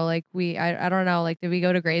this girl. Like I don't know, like did we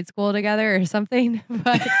go to grade school together or something?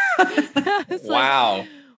 But I was Wow. like,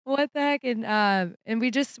 what the heck? And we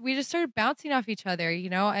just started bouncing off each other.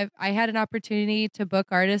 I had an opportunity to book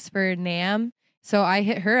artists for NAMM. So I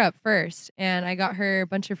hit her up first and I got her a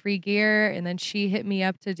bunch of free gear and then she hit me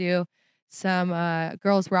up to do some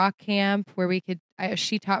girls rock camp where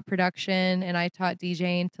she taught production and I taught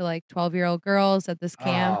DJing to like 12-year-old girls at this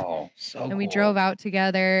camp. Oh, so And we cool. drove out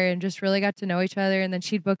together and just really got to know each other. And then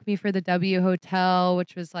she'd book me for the W Hotel,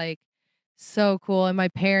 which was like so cool. And my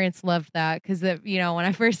parents loved that because when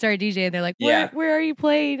I first started DJing, they're like, Yeah. where are you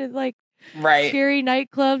playing? And like Right. scary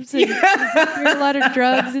nightclubs and a lot of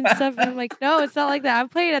drugs and stuff. And I'm like, no, it's not like that. I'm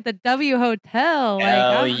playing at the W Hotel. Like,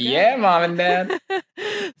 Hell I'm good. yeah, mom and dad.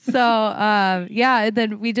 So yeah, and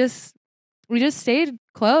then we just stayed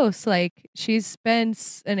close. Like she's been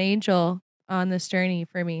an angel on this journey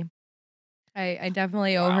for me. I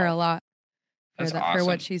definitely owe her a Wow. lot for That's for what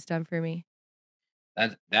awesome. she's done for me.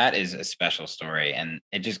 That is a special story. And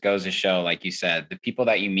it just goes to show, like you said, the people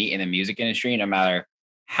that you meet in the music industry, no matter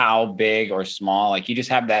how big or small, like you just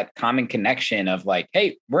have that common connection of like,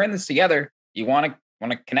 hey, we're in this together. You want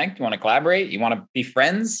to connect? You want to collaborate? You want to be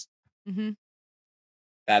friends? Mm-hmm.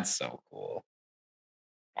 That's so cool.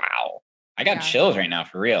 Wow. I got Yeah. chills right now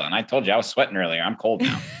for real. And I told you I was sweating earlier. I'm cold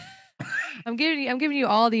now. I'm giving you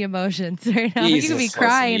all the emotions right now. Jesus, You're gonna be listen,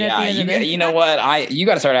 crying at the end of this. You know what? You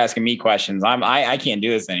got to start asking me questions. I can't do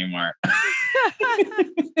this anymore.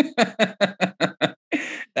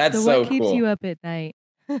 That's So so what keeps cool. you up at night?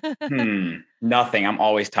 Nothing. I'm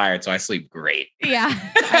always tired, so I sleep great. Yeah,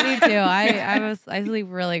 I do too. I sleep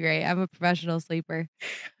really great. I'm a professional sleeper.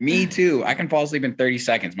 Me too. I can fall asleep in 30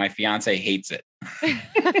 seconds. My fiance hates it.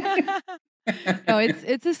 No,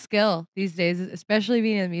 it's a skill these days, especially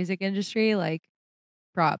being in the music industry. Like,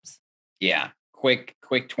 props. Yeah. Quick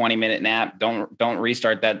 20-minute nap. Don't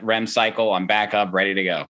restart that REM cycle. I'm back up, ready to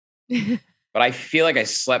go. But I feel like I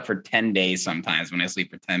slept for 10 days sometimes when I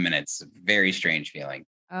sleep for 10 minutes. Very strange feeling.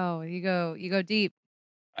 Oh, you go deep.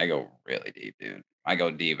 I go really deep, dude. I go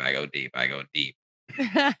deep. I get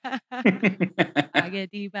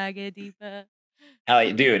deep. I get deeper.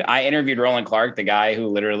 Hell, dude, I interviewed Roland Clark, the guy who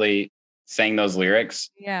literally sang those lyrics.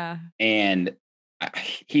 Yeah. And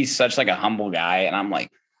he's such like a humble guy. And I'm like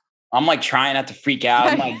trying not to freak out.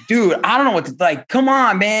 I'm like, dude, I don't know what to like. Come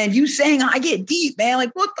on, man. You sang I Get Deep, man.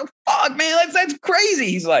 Like, what the fuck, man? That's crazy.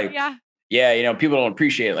 He's like, yeah, you know, people don't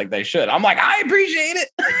appreciate it like they should. I'm like, I appreciate it.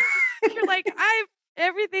 You're like,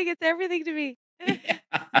 it's everything to me.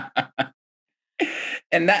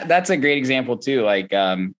 And that's a great example too. Like,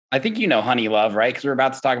 I think you know Honey Love, right? Because we're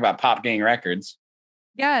about to talk about POPGANG Records.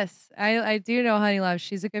 Yes, I do know Honey Love.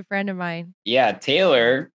 She's a good friend of mine. Yeah,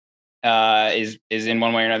 Taylor is in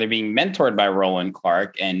one way or another being mentored by Roland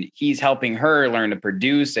Clark, and he's helping her learn to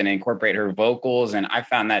produce and incorporate her vocals. And I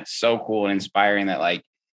found that so cool and inspiring that like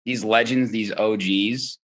these legends, these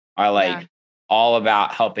OGs are like all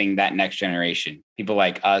about helping that next generation, people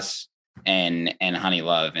like us and Honey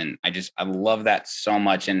Love. And I love that so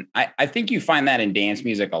much. And I think you find that in dance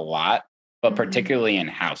music a lot, but particularly in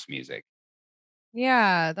house music.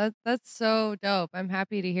 Yeah, that's so dope. I'm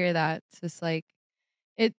happy to hear that. It's just like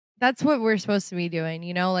that's what we're supposed to be doing,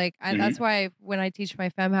 you know? Like that's why when I teach my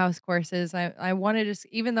Fem House courses, I want to just,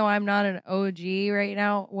 even though I'm not an OG right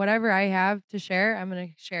now, whatever I have to share, I'm going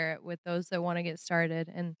to share it with those that want to get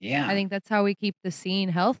started. And I think that's how we keep the scene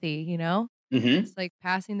healthy, you know? It's like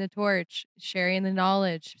passing the torch, sharing the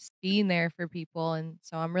knowledge, being there for people. And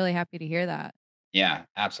so I'm really happy to hear that. Yeah,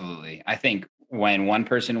 absolutely. I think when one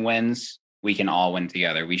person wins, we can all win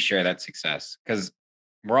together. We share that success because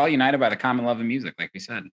we're all united by the common love of music, like we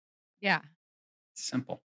said. Yeah. It's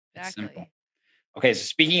simple. Exactly. It's simple. Okay, so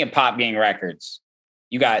speaking of POPGANG Records,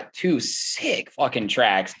 you got 2 sick fucking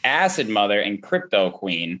tracks, Acid Mother and Crypto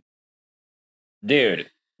Queen. Dude,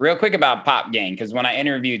 real quick about POPGANG, because when I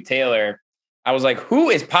interviewed Taylor, I was like, who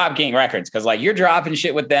is POPGANG Records? Because like you're dropping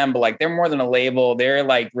shit with them, but like they're more than a label. They're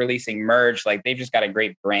like releasing merch. Like they've just got a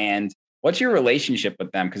great brand. What's your relationship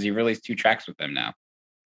with them? Because you released 2 tracks with them now.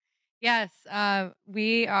 Yes,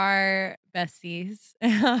 we are besties.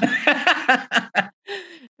 No,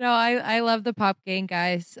 I love the POPGANG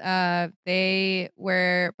guys. They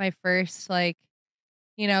were my first, like,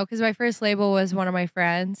 you know, because my first label was one of my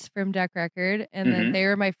friends from Deck Record, and then they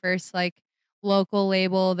were my first like local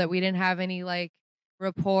label that we didn't have any like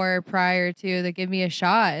rapport prior to, that give me a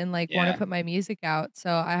shot and like want to put my music out.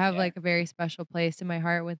 So I have like a very special place in my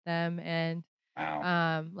heart with them. And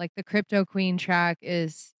like the Crypto Queen track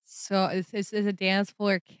is it's a dance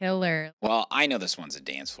floor killer. Well, I know this one's a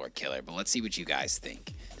dance floor killer, but let's see what you guys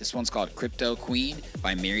think. This one's called Crypto Queen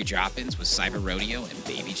by Mary Droppinz with Cyber Rodeo and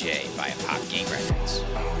Baby J via POPGANG Records.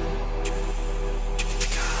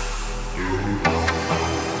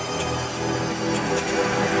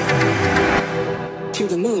 To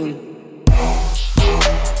the moon.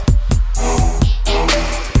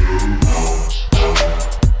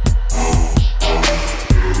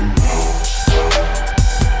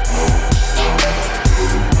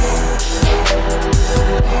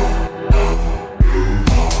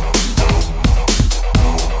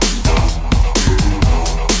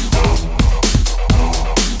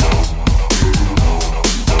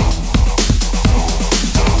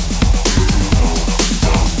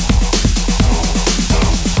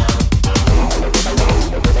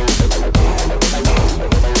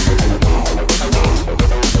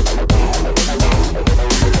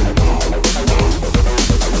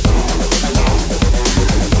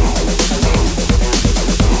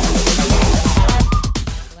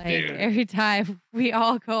 Every time we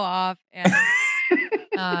all go off, and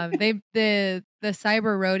the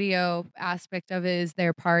Cyber Rodeo aspect of it is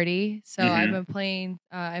their party. So I've been playing.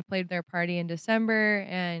 I played their party in December,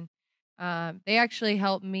 and they actually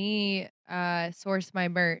helped me source my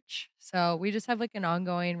merch. So we just have like an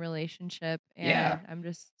ongoing relationship, and I'm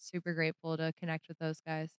just super grateful to connect with those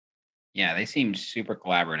guys. Yeah, they seemed super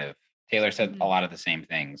collaborative. Taylor said a lot of the same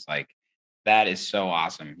things. Like, that is so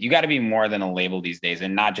awesome. You got to be more than a label these days,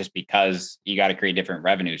 and not just because you got to create different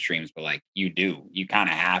revenue streams, but like you kind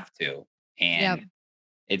of have to. And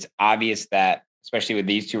it's obvious that, especially with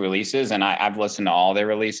these 2 releases, and I've listened to all their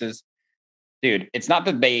releases, dude, it's not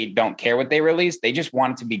that they don't care what they release. They just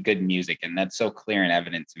want it to be good music. And that's so clear and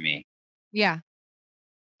evident to me. Yeah,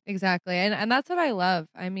 exactly. And that's what I love.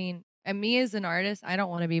 I mean, and me as an artist, I don't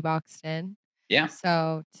want to be boxed in. Yeah.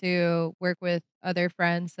 So to work with other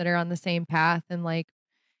friends that are on the same path, and like,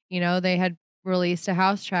 you know, they had released a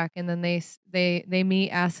house track, and then they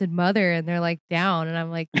meet Acid Mother, and they're like down, and I'm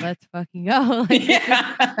like, let's fucking go. Like,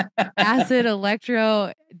 acid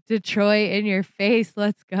electro Detroit in your face.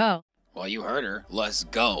 Let's go. Well, you heard her. Let's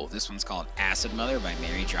go. This one's called Acid Mother by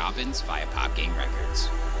Mary Droppinz via POPGANG Records.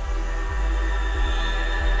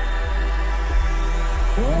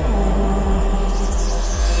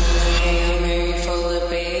 Hey, I'm Mary full of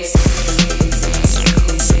bass.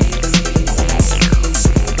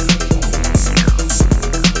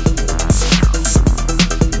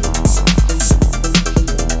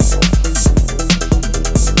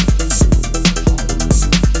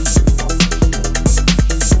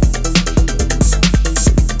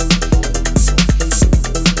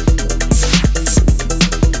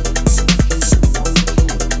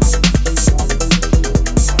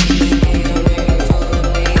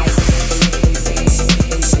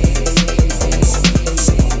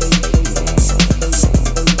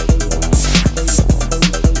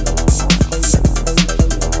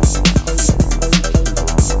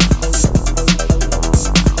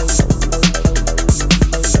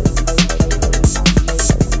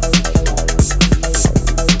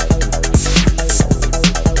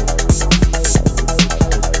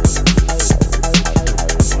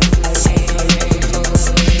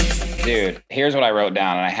 here's what I wrote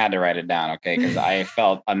down, and I had to write it down, okay? Because I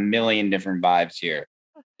felt a million different vibes here.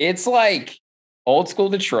 It's like old school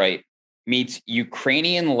Detroit meets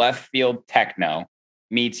Ukrainian left field techno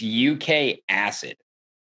meets UK acid.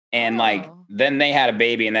 And like, then they had a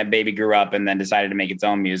baby, and that baby grew up and then decided to make its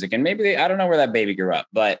own music. And maybe I don't know where that baby grew up,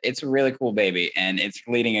 but it's a really cool baby and it's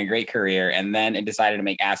leading a great career. And then it decided to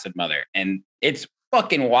make Acid Mother. And it's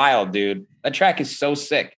fucking wild, dude. That track is so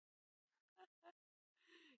sick.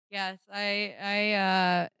 Yes,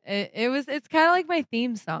 it's kind of like my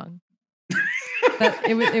theme song. But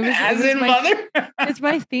it was Acid Mother? It's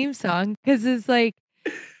my theme song because it's like,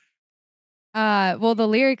 well, the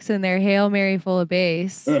lyrics in there, Hail Mary full of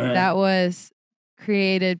bass, that was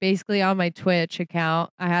created basically on my Twitch account.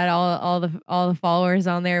 I had all the followers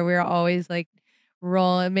on there. We were always like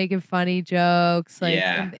rolling, making funny jokes. Like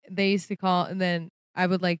and they used to call, and then I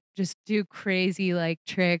would like just do crazy like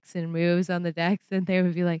tricks and moves on the decks, and they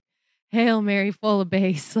would be like, Hail Mary full of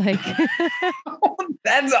bass. Like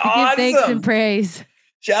that's awesome. Give thanks and praise.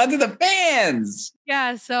 Shout out to the fans.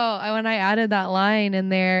 Yeah, so when I added that line in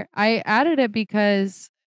there, I added it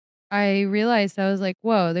because I realized I was like,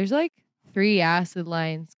 whoa, there's like 3 acid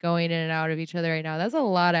lines going in and out of each other right now. That's a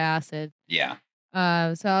lot of acid. Yeah.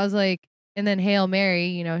 So I was like, and then Hail Mary,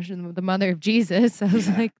 you know, she's the mother of Jesus. I was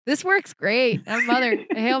like, this works great. I'm mother,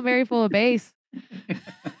 Hail Mary full of bass.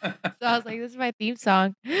 So I was like, this is my theme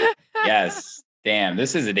song. Yes. Damn,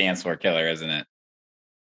 this is a dance floor killer, isn't it?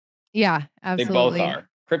 Yeah, absolutely. They both are.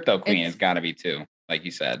 Crypto Queen has got to be too, like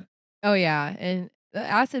you said. Oh yeah, and the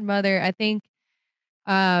Acid Mother, I think,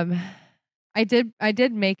 I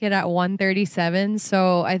did make it at 137,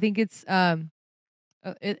 so I think it's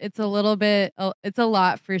it's a little bit, it's a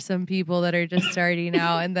lot for some people that are just starting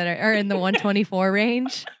out and that are in the 124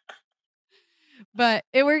 range. But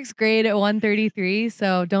it works great at 133,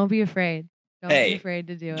 so don't be afraid. Don't be afraid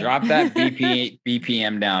to do it. Drop that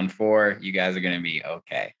BPM down 4. You guys are gonna be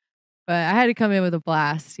okay. But I had to come in with a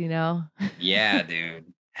blast, you know? Yeah,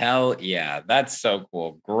 dude. Hell yeah. That's so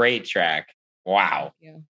cool. Great track. Wow.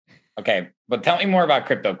 Yeah. Okay. But tell me more about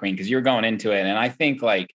Crypto Queen, because you're going into it. And I think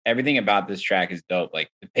like everything about this track is dope. Like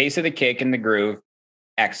the pace of the kick and the groove,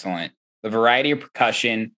 excellent. The variety of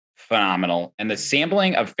percussion, phenomenal. And the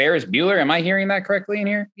sampling of Ferris Bueller. Am I hearing that correctly in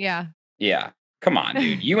here? Yeah. Yeah. Come on,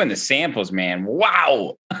 dude. You and the samples, man.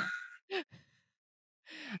 Wow.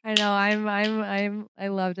 I know. I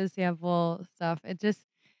love to sample stuff.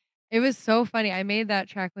 It was so funny. I made that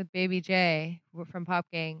track with Baby J from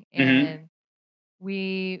POPGANG, and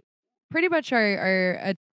we pretty much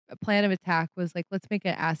our plan of attack was like, let's make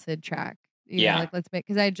an acid track. You know, like let's make,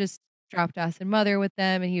 because I just dropped Acid Mother with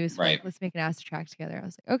them, and he was like, let's make an acid track together. I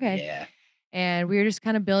was like, okay. Yeah. And we were just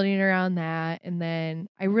kind of building around that, and then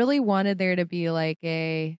I really wanted there to be like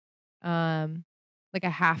a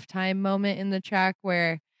halftime moment in the track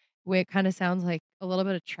where it kind of sounds like a little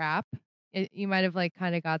bit of trap. You might have like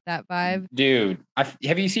kind of got that vibe. Dude, have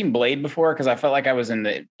you seen Blade before? Because I felt like I was in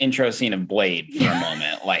the intro scene of Blade for a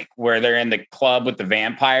moment, like where they're in the club with the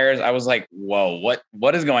vampires. I was like, whoa,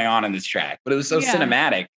 what is going on in this track? But it was so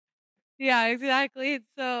cinematic. Yeah, exactly.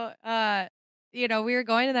 So, you know, we were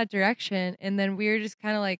going in that direction, and then we were just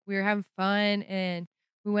kind of like, we were having fun, and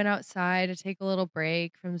we went outside to take a little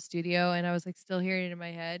break from the studio, and I was like still hearing it in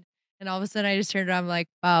my head. And all of a sudden I just turned around, I'm like,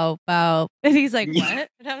 bow, bow. And he's like, what?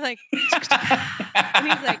 And I'm like, and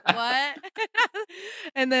he's like, what?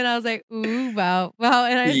 And then I was like, ooh, bow, bow.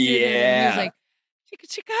 And I see it, and he was like, chicka,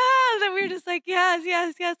 chicka. And then we were just like, yes,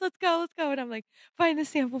 yes, yes, let's go. And I'm like, find the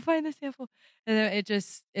sample. And then it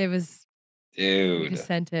was, dude, we just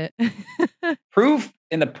sent it. Proof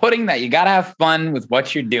in the pudding that you got to have fun with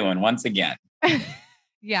what you're doing once again.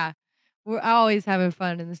 Yeah. We're always having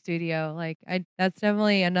fun in the studio. Like that's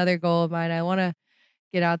definitely another goal of mine. I want to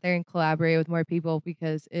get out there and collaborate with more people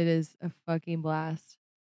because it is a fucking blast.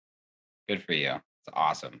 Good for you. It's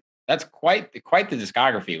awesome. That's quite the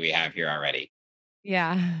discography we have here already.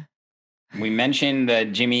 Yeah. We mentioned the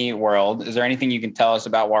Jimmy world. Is there anything you can tell us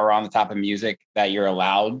about while we're on the top of music that you're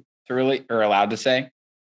allowed to say?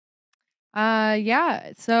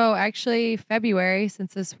 Yeah. So actually February,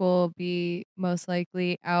 since this will be most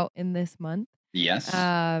likely out in this month. Yes.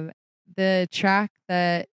 The track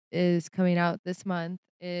that is coming out this month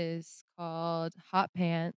is called Hot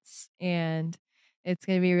Pants, and it's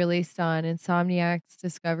going to be released on Insomniac's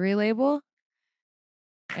Discovery label.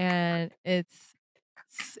 And it's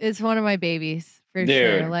one of my babies for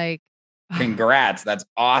sure. Like, congrats. That's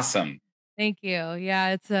awesome. Thank you.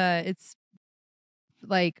 Yeah, it's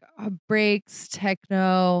like breaks,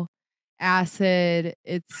 techno, acid.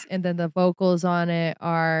 And then the vocals on it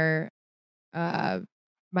are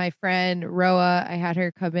my friend Roa, I had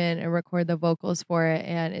her come in and record the vocals for it,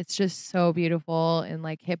 and it's just so beautiful and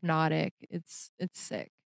like hypnotic. It's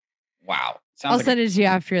sick. Wow. I'll send it to you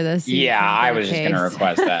after this. So Yeah, I get was a just gonna taste.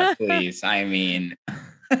 request that, please. I mean,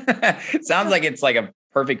 it sounds like it's like a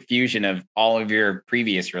perfect fusion of all of your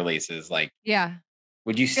previous releases. Like, Yeah,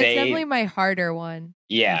 would you it's definitely say? my harder one.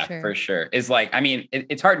 Yeah, for sure. It's like, I mean,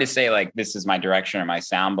 it's hard to say like this is my direction or my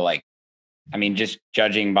sound, but like, I mean, just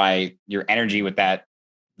judging by your energy with that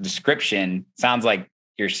description, sounds like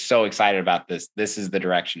you're so excited about this. This is the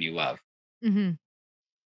direction you love. Mm-hmm.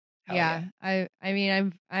 Hell Yeah, I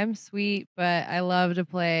mean I'm sweet, but I love to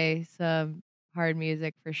play some hard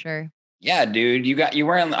music for sure. Yeah, dude, you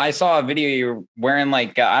wearing. I saw a video. You're wearing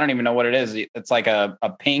like I don't even know what it is. It's like a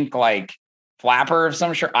pink like flapper of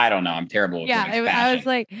some sort. I don't know. I'm terrible with Yeah, like, I was fashion.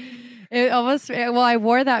 like, it almost. Well, I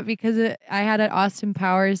wore that because I had an Austin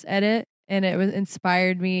Powers edit, and it was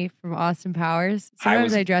inspired me from Austin Powers.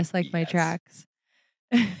 Sometimes I dress like my tracks.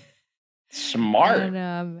 Smart.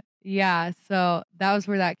 And yeah, so that was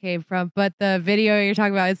where that came from. But the video you're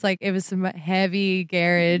talking about, it's like it was some heavy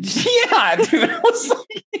garage. Yeah, dude. I was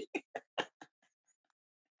like,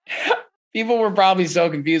 people were probably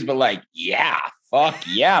so confused, but like, yeah, fuck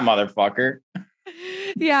yeah, motherfucker.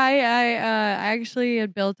 Yeah, I actually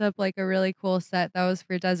had built up like a really cool set that was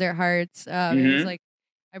for Desert Hearts. It was like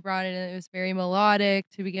I brought it in. It was very melodic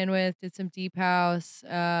to begin with. Did some deep house.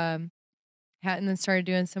 And then started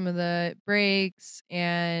doing some of the breaks,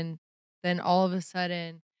 and then all of a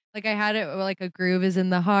sudden, like I had it like a groove is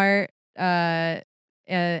in the heart edit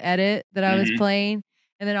that I was playing,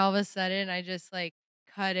 and then all of a sudden I just like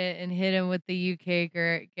cut it and hit him with the UK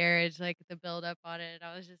garage, like the build up on it. And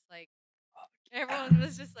I was just like, everyone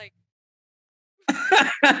was just like,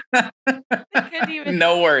 they couldn't even.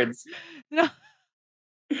 No words. No.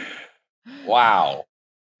 Wow.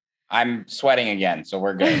 I'm sweating again, so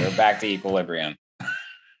we're good. We're back to equilibrium.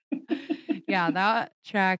 Yeah, that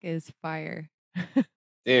track is fire.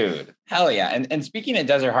 Dude, hell yeah. And speaking of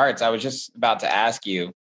Desert Hearts, I was just about to ask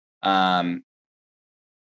you,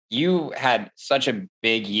 you had such a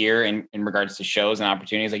big year in regards to shows and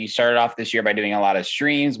opportunities. Like you started off this year by doing a lot of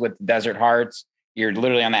streams with Desert Hearts. You're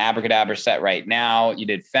literally on the Abracadabra set right now. You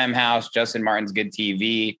did Femme House, Justin Martin's Good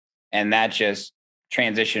TV, and that just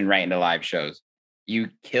transitioned right into live shows. You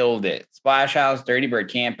killed it. Splash House, Dirty Bird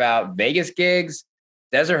Campout, Vegas gigs,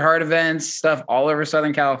 Desert Heart events, stuff all over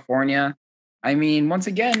Southern California. I mean, once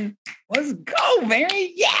again, let's go,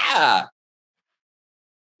 Mary. Yeah.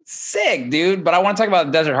 Sick, dude. But I want to talk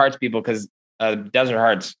about Desert Hearts people because Desert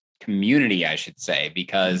Hearts community, I should say,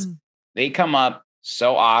 because they come up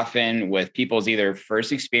so often with people's either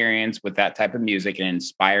first experience with that type of music and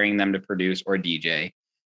inspiring them to produce or DJ,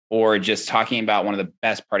 or just talking about one of the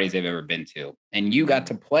best parties they've ever been to. And you got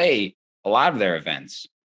to play a lot of their events.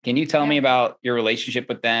 Can you tell me about your relationship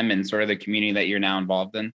with them and sort of the community that you're now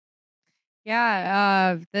involved in?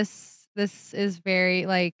 Yeah, this is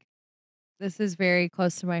very this is very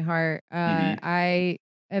close to my heart. I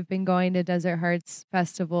have been going to Desert Hearts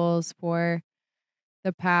festivals for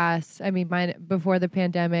the past, I mean, mine before the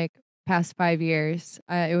pandemic, past 5 years.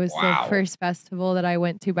 It was the first festival that I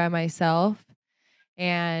went to by myself,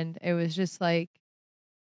 and it was just like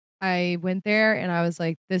I went there and I was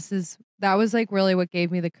like, that was like really what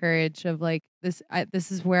gave me the courage of like this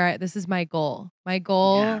this is my goal. My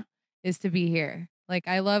goal is to be here. Like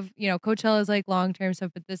I love, Coachella is like long-term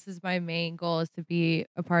stuff, but this is my main goal is to be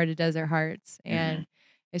a part of Desert Hearts. And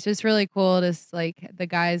it's just really cool to like the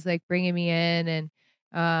guys like bringing me in and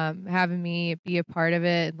having me be a part of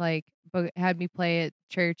it. Like had me play at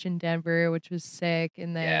church in Denver, which was sick.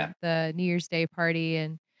 And then the New Year's Day party.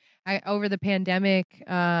 And over the pandemic,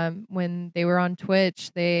 when they were on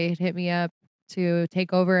Twitch, they hit me up to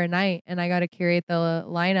take over a night, and I got to curate the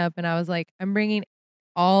lineup. And I was like, I'm bringing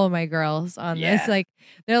all of my girls on this. Like,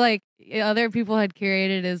 they're like, other people had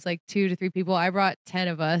curated as like 2 to 3 people. I brought 10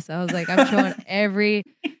 of us. I was like, I'm showing every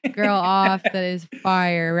girl off that is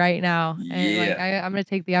fire right now, and like I'm gonna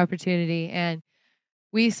take the opportunity. And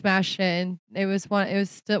we smashed it, and it was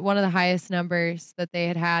still one of the highest numbers that they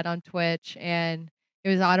had on Twitch, and it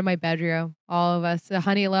was out of my bedroom. All of us.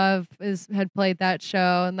 Honey Love had played that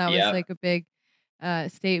show, and that was like a big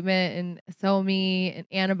statement. And Somi and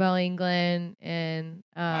Annabelle England and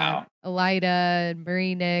Elida and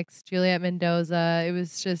Marie Nix, Juliet Mendoza. It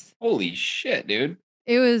was just holy shit, dude.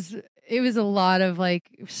 It was a lot of like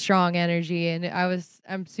strong energy, and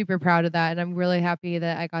I'm super proud of that, and I'm really happy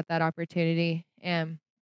that I got that opportunity. And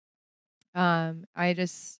I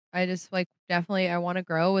just like definitely I want to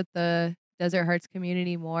grow with the Desert Hearts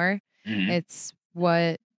community more. It's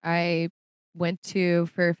what I went to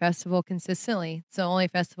for a festival consistently. It's the only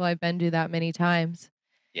festival I've been to that many times.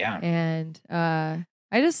 Yeah. And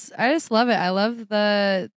I just love it. I love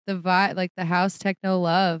the vibe, like the house techno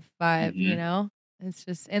love vibe, you know? It's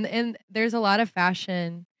just and there's a lot of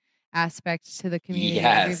fashion aspects to the community.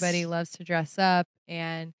 Everybody Yes. loves to dress up,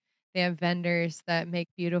 and they have vendors that make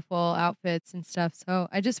beautiful outfits and stuff. So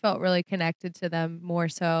I just felt really connected to them more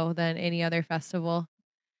so than any other festival.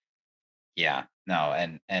 Yeah. No,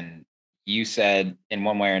 and you said in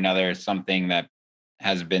one way or another something that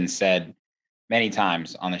has been said many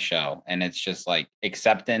times on the show, and it's just like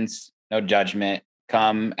acceptance, no judgment,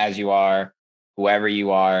 come as you are, whoever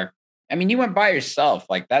you are. I mean, you went by yourself.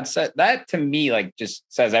 Like that to me, like just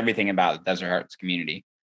says everything about the Desert Hearts community.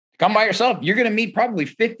 Come by yourself. You're gonna meet probably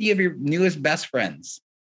 50 of your newest best friends.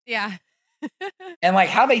 Yeah. And like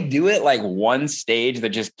how they do it, like one stage that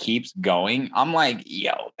just keeps going. I'm like,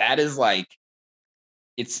 yo, that is like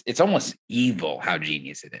it's almost evil how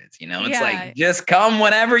genius it is. You know, it's like just come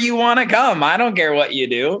whenever you want to come. I don't care what you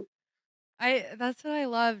do. That's what I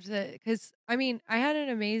loved, because I mean, I had an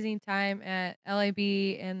amazing time at LAB,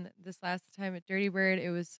 and this last time at Dirty Bird, it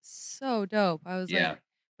was so dope. I was like, Yeah.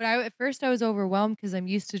 but at first I was overwhelmed because I'm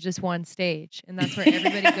used to just one stage, and that's where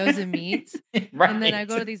everybody goes and meets. And then I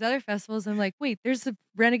go to these other festivals, I'm like, wait, there's a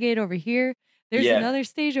Renegade over here. There's Yeah. another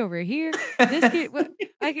stage over here.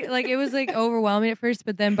 Like it was like overwhelming at first,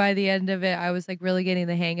 but then by the end of it, I was like really getting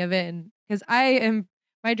the hang of it, and because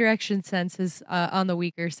my direction sense is on the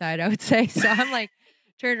weaker side, I would say. So I'm like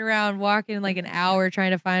turning around, walking like an hour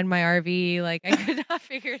trying to find my RV. Like I could not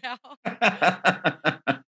figure it out.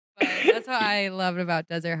 But that's what I loved about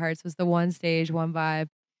Desert Hearts was the one stage, one vibe.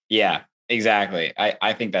 Yeah, exactly.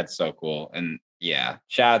 I think that's so cool. And yeah,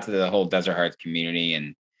 shout out to the whole Desert Hearts community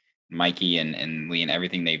and Mikey and Lee and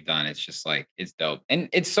everything they've done. It's just like it's dope. And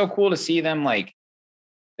it's so cool to see them like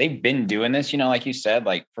they've been doing this, you know, like you said,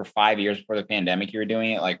 like for 5 years before the pandemic, you were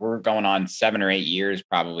doing it. Like we're going on 7 or 8 years,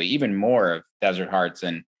 probably even more of Desert Hearts.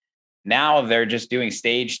 And now they're just doing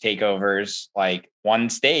stage takeovers, like one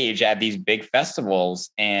stage at these big festivals.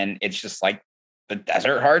 And it's just like the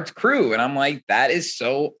Desert Hearts crew. And I'm like, that is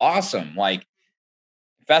so awesome. Like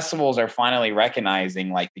festivals are finally recognizing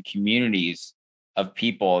like the communities of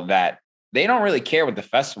people that they don't really care what the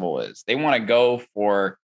festival is. They want to go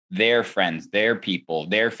for their friends, their people,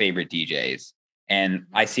 their favorite DJs. And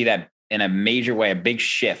I see that in a major way, a big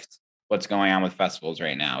shift what's going on with festivals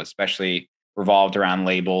right now, especially revolved around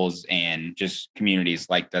labels and just communities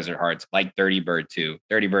like Desert Hearts, like Dirty Bird too.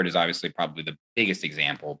 Dirty Bird is obviously probably the biggest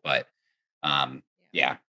example, but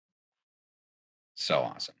yeah. So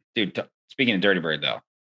awesome. Dude, speaking of Dirty Bird though,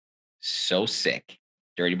 so sick.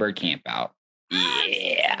 Dirty Bird camp out.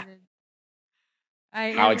 Yeah.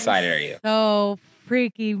 How excited are you? So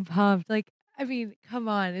freaking pumped. Like, I mean, come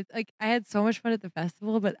on. It's like I had so much fun at the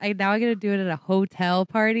festival, but now I get to do it at a hotel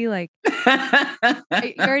party. Like,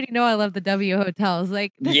 you already know I love the W hotels.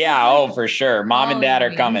 Like, yeah, oh, for sure. Mom and dad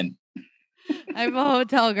are coming. I'm a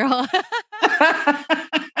hotel girl.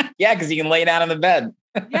 Yeah, because you can lay down in the bed.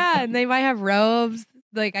 Yeah, and they might have robes.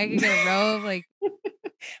 Like, I could get a robe. Like,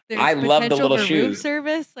 I love the little shoes. Room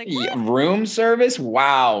service, like yeah, room service.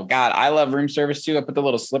 Wow, God, I love room service too. I put the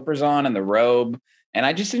little slippers on and the robe, and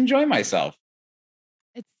I just enjoy myself.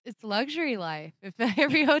 It's luxury life. If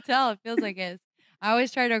every hotel, it feels like it's. I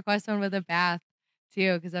always try to request one with a bath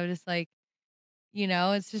too, because I'm just like, you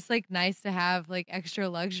know, it's just like nice to have like extra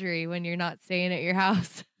luxury when you're not staying at your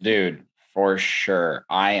house. Dude, for sure.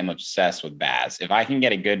 I am obsessed with baths. If I can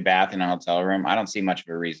get a good bath in a hotel room, I don't see much of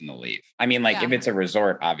a reason to leave. I mean, like if it's a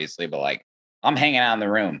resort, obviously, but like I'm hanging out in the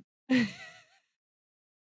room.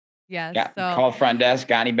 Yeah. Call front desk.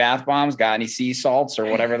 Got any bath bombs? Got any sea salts or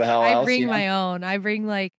whatever the hell else? I bring my own. I bring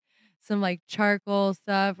like some like charcoal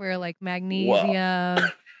stuff or like magnesium.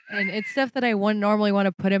 And it's stuff that I wouldn't normally want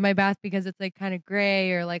to put in my bath because it's like kind of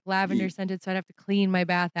gray or like lavender scented. So I'd have to clean my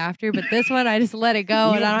bath after. But this one, I just let it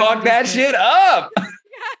go. You fuck that shit up.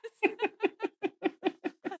 Yes.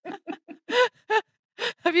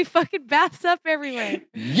 Have you fucking baths up everywhere?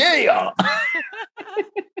 Yeah.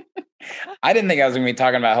 I didn't think I was going to be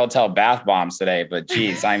talking about hotel bath bombs today, but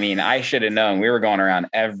geez, I mean, I should have known. We were going around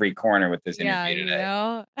every corner with this interview today. You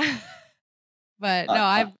know? But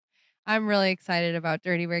no, I'm really excited about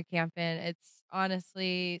Dirty Bird Camping. It's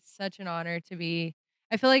honestly such an honor to be.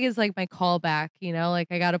 I feel like it's like my callback, you know, like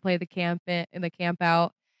I got to play the camp in the camp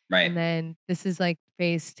out. Right. And then this is like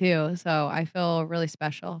phase 2. So I feel really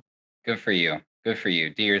special. Good for you. Good for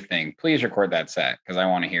you. Do your thing. Please record that set because I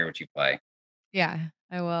want to hear what you play. Yeah,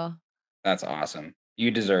 I will. That's awesome.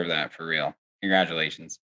 You deserve that for real.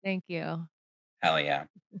 Congratulations. Thank you. Hell yeah.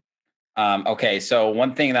 Okay, so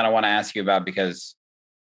one thing that I want to ask you about, because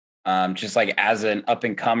just like as an up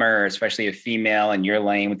and comer, especially a female in your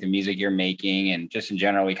lane with the music you're making, and just in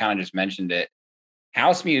general, we kind of just mentioned it.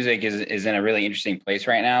 House music is in a really interesting place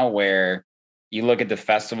right now, where you look at the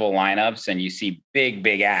festival lineups and you see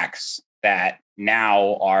big acts that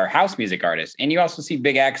now are house music artists, and you also see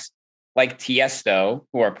big acts like Tiesto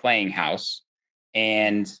who are playing house.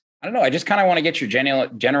 And I don't know, I just kind of want to get your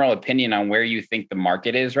general opinion on where you think the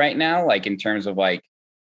market is right now, like in terms of like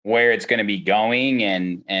where it's going to be going,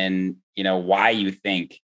 and you know, why you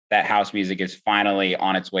think that house music is finally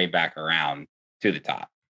on its way back around to the top.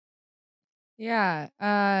 Yeah,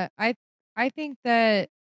 I think that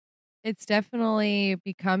it's definitely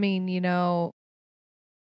becoming,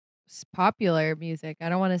 popular music. I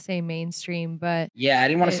don't want to say mainstream, but Yeah, I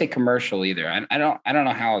didn't want to it say commercial either. I don't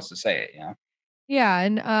know how else to say it, you know. yeah,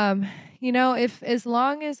 and if as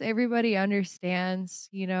long as everybody understands,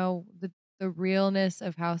 the realness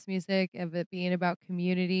of house music, of it being about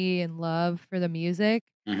community and love for the music,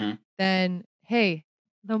 Mhm. then hey,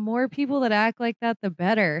 the more people that act like that, the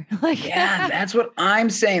better. Like Yeah, that's what I'm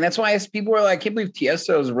saying. That's why people were like, I can't believe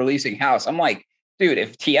Tiesto is releasing house. I'm like, dude,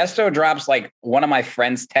 if Tiesto drops like one of my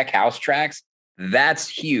friend's tech house tracks, that's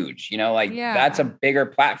huge. You know, like that's a yeah. bigger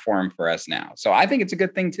platform for us now. So I think it's a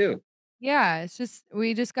good thing too. Yeah, it's just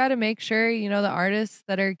we just got to make sure, the artists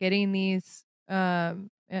that are getting these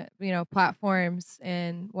platforms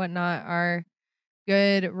and whatnot are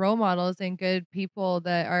good role models and good people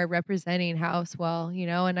that are representing house well,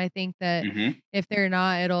 and I think that Hmm. if they're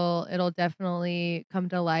not, it'll definitely come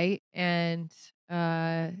to light, and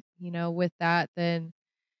with that, then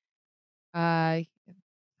uh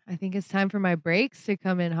I think it's time for my breaks to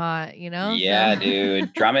come in hot, so Yeah,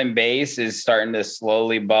 dude. Drum and bass is starting to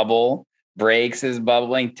slowly bubble. Breaks is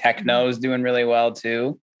bubbling. Mhm. Techno is doing really well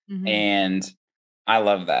too. Mhm. And I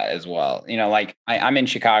love that as well. You know, like I'm in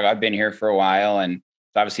Chicago. I've been here for a while, and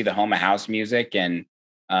it's obviously the home of house music. And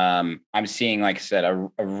I'm seeing, like I said,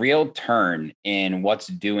 a real turn in what's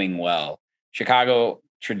doing well. Chicago,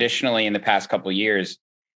 traditionally in the past couple of years,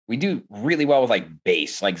 we do really well with like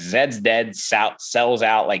bass. Like Zed's Dead sells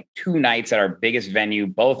out like 2 nights at our biggest venue,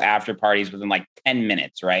 both after parties within like 10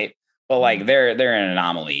 minutes, right? But like Mhm. they're an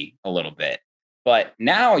anomaly a little bit. But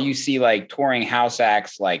now you see like touring house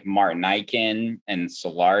acts like Martin Ikin and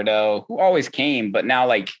Solardo, who always came, but now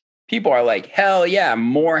like people are like, hell yeah,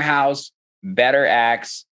 more house, better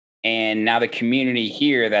acts. And now the community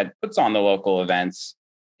here that puts on the local events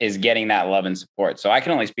is getting that love and support. So I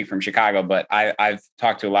can only speak from Chicago, but I've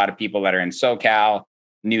talked to a lot of people that are in SoCal,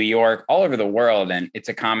 New York, all over the world, and it's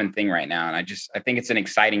a common thing right now. And I think it's an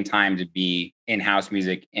exciting time to be in house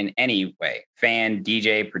music in any way, fan,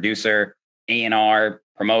 DJ, producer, A&R,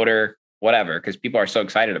 promoter, whatever, because people are so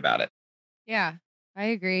excited about it. Yeah, I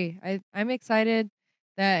agree. I'm excited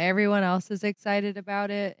that everyone else is excited about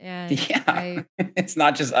it, and Yeah, it's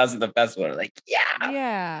not just us at the festival. Like, yeah,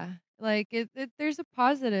 yeah, like there's a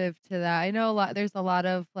positive to that. I know there's a lot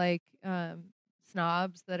of like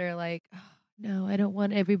snobs that are like, oh, no, I don't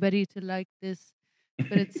want everybody to like this.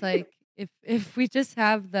 But it's like if we just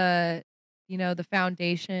have the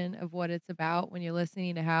foundation of what it's about when you're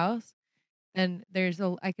listening to house, then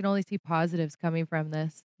I can only see positives coming from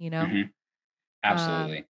this. hmm, Um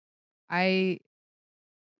absolutely. I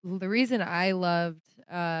the reason I loved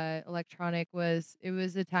electronic was it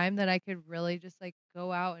was a time that I could really just like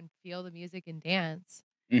go out and feel the music and dance.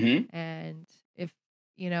 Hmm. And if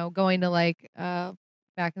going to like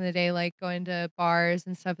back in the day, like going to bars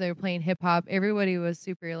and stuff, they were playing hip hop, everybody was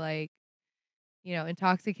super like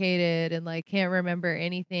intoxicated and like can't remember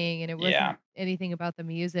anything, and it wasn't Yeah. anything about the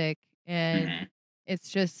music. And Hmm. it's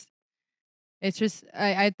just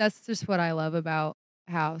I that's just what I love about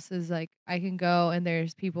house is like I can go and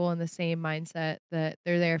there's people in the same mindset that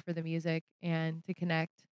they're there for the music and to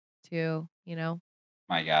connect to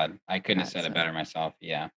My God, I couldn't have that. said it So better myself.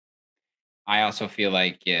 Yeah. I also feel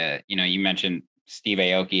like, you know, you mentioned Steve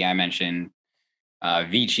Aoki, I mentioned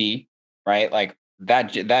Vici, right? Like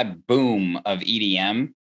that boom of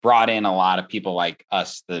EDM brought in a lot of people like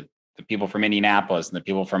us, the people from Indianapolis and the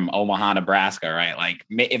people from Omaha, Nebraska, right? Like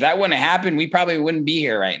if that wouldn't have happened, we probably wouldn't be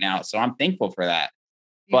here right now. So I'm thankful for that.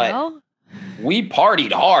 you But know we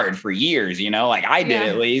partied hard for years, you know, like I did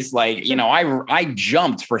at yeah. least. Like, you know, I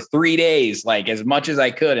jumped for 3 days, like as much as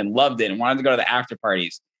I could, and loved it and wanted to go to the after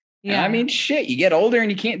parties. And I Yeah. mean, shit, you get older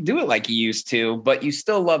and you can't do it like you used to, but you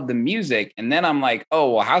still love the music. And then I'm like,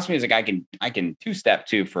 oh well, house music I can two-step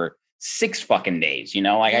to for 6 fucking days, you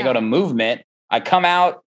know, like I go to Yeah. movement, I come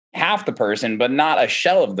out half the person, but not a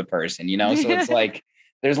shell of the person, you know. So it's like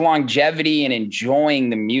there's longevity in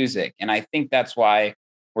enjoying the music. And I think that's why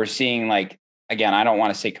we're seeing like, again, I don't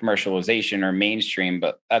want to say commercialization or mainstream,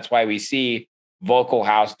 but that's why we see vocal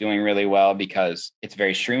house doing really well, because it's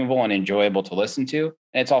very streamable and enjoyable to listen to.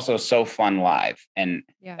 And it's also so fun live. And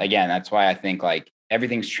again, that's why I think like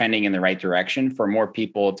everything's trending in the right direction for more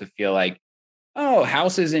people to feel like, oh,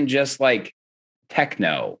 house isn't just like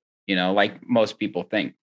techno, like most people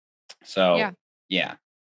think. So yeah,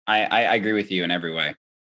 I agree with you in every way.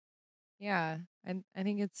 Yeah. I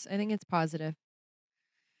think it's positive.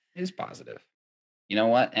 It is positive. You know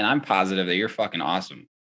what? And I'm positive that you're fucking awesome.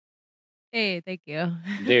 Hey, thank you.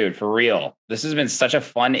 Dude, for real. This has been such a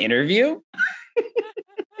fun interview.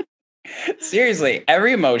 Seriously,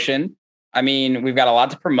 every emotion. I mean, we've got a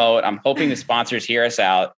lot to promote. I'm hoping the sponsors hear us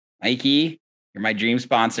out. Nike, you're my dream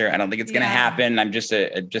sponsor. I don't think it's going to happen. I'm just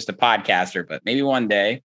a podcaster, but maybe one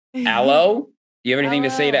day. Aloe, do you have anything to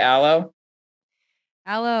say to Aloe?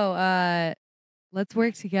 Aloe, let's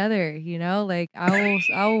work together. Like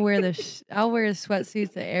I'll wear I'll wear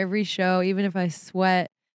sweatsuits at every show, even if I sweat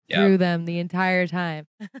through them the entire time.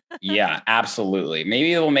 Yeah, absolutely.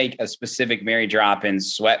 Maybe we'll make a specific Mary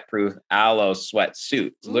Droppinz sweatproof Aloe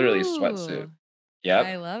sweatsuit. It's literally a sweatsuit. Yep.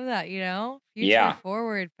 I love that, future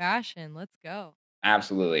forward fashion. Let's go.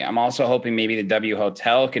 Absolutely. I'm also hoping maybe the W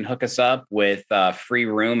Hotel can hook us up with free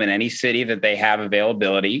room in any city that they have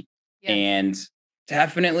availability. Yes. And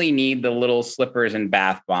definitely need the little slippers and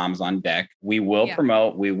bath bombs on deck. We will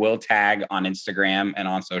promote, we will tag on Instagram and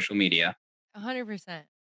on social media. 100%.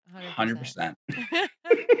 100%.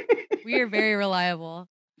 We are very reliable.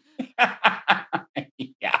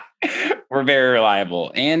 Yeah, we're very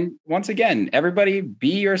reliable. And once again, everybody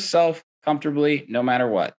be yourself comfortably, no matter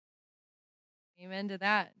what. Amen to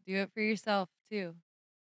that. Do it for yourself too.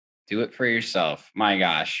 Do it for yourself. My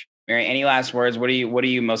gosh. Mary, any last words? What are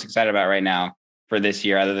you most excited about right now for this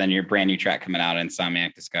year, other than your brand new track coming out,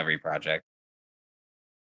 Insomniac Discovery Project?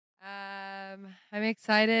 I'm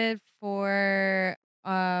excited for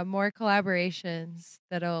more collaborations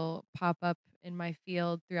that'll pop up in my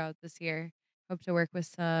field throughout this year. Hope to work with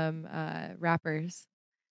some rappers.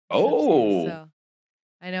 So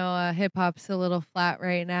I know hip hop's a little flat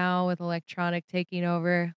right now with electronic taking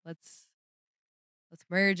over. Let's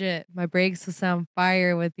merge it. My breaks will sound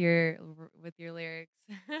fire with your lyrics.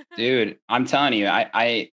 Dude, I'm telling you,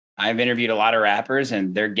 I've interviewed a lot of rappers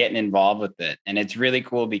and they're getting involved with it. And it's really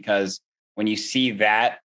cool because when you see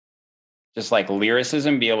that, just like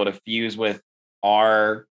lyricism be able to fuse with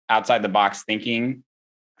our outside the box thinking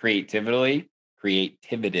creatively,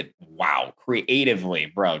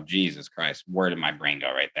 bro, Jesus Christ, where did my brain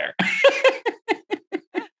go right there?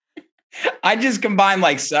 I just combined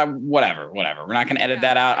like whatever. We're not going to edit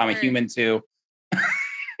that out. I'm a human too.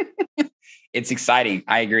 It's exciting.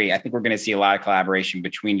 I agree. I think we're going to see a lot of collaboration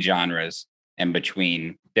between genres and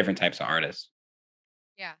between different types of artists.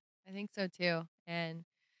 Yeah, I think so too. And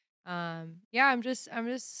I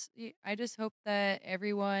just hope that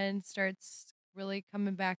everyone starts really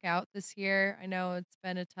coming back out this year. I know it's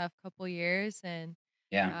been a tough couple years, and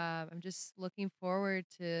I'm just looking forward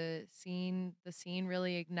to seeing the scene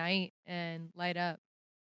really ignite and light up.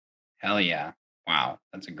 Hell yeah. Wow.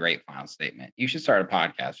 That's a great final statement. You should start a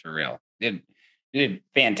podcast for real. You did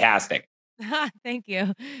fantastic. Thank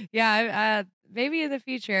you. Yeah, maybe in the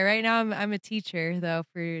future. Right now, I'm a teacher though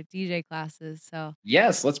for DJ classes. So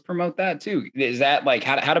yes, let's promote that too. Is that like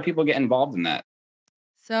how do people get involved in that?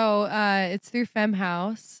 So it's through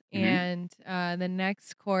FemHouse, and the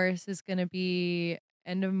next course is going to be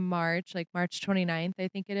end of March, like March 29th, I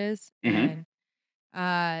think it is. And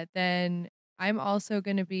then I'm also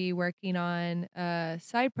going to be working on a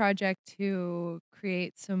side project to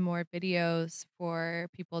create some more videos for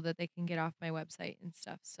people that they can get off my website and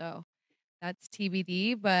stuff. So that's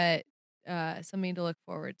TBD, but something to look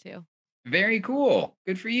forward to. Very cool.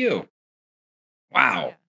 Good for you. Wow.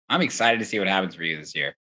 Yeah. I'm excited to see what happens for you this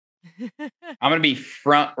year. I'm going to be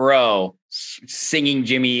front row singing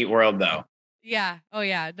Jimmy Eat World though. Yeah. Oh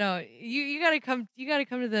yeah. No, you gotta come. You gotta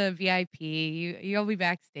come to the VIP. You'll be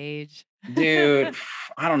backstage. Dude,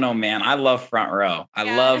 I don't know, man. I love front row.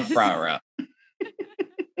 I love front row.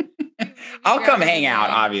 I'll come hang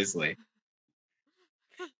out, obviously.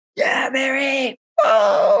 Yeah, Mary.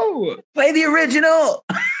 Whoa! Play the original.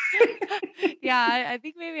 Yeah, I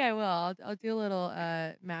think maybe I will. I'll do a little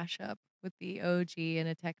mashup with the OG and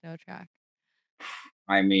a techno track.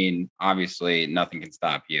 I mean, obviously, nothing can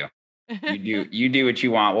stop you. You do what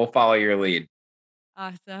you want. We'll follow your lead.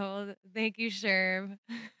 Awesome. Well, thank you, Sherm.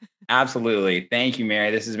 Absolutely. Thank you,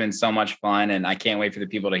 Mary. This has been so much fun, and I can't wait for the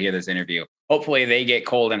people to hear this interview. Hopefully, they get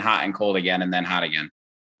cold and hot and cold again, and then hot again.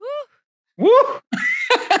 Woo! Woo!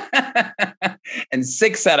 And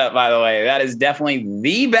sick setup, by the way. That is definitely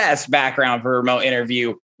the best background for a remote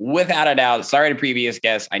interview, without a doubt. Sorry to previous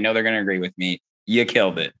guests. I know they're going to agree with me. You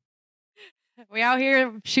killed it. We out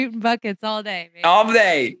here shooting buckets all day, man. All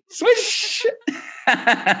day. Swish.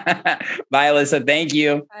 Bye, Alyssa. Thank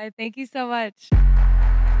you. Bye. Thank you so much.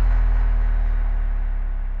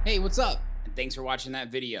 Hey, what's up? And thanks for watching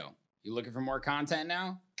that video. You looking for more content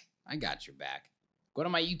now? I got your back. Go to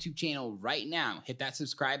my YouTube channel right now, hit that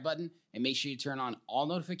subscribe button, and make sure you turn on all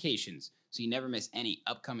notifications so you never miss any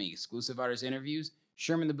upcoming exclusive artist interviews,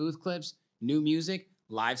 Sherman the Booth clips, new music,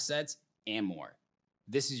 live sets, and more.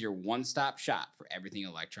 This is your one-stop shop for everything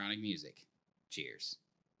electronic music. Cheers.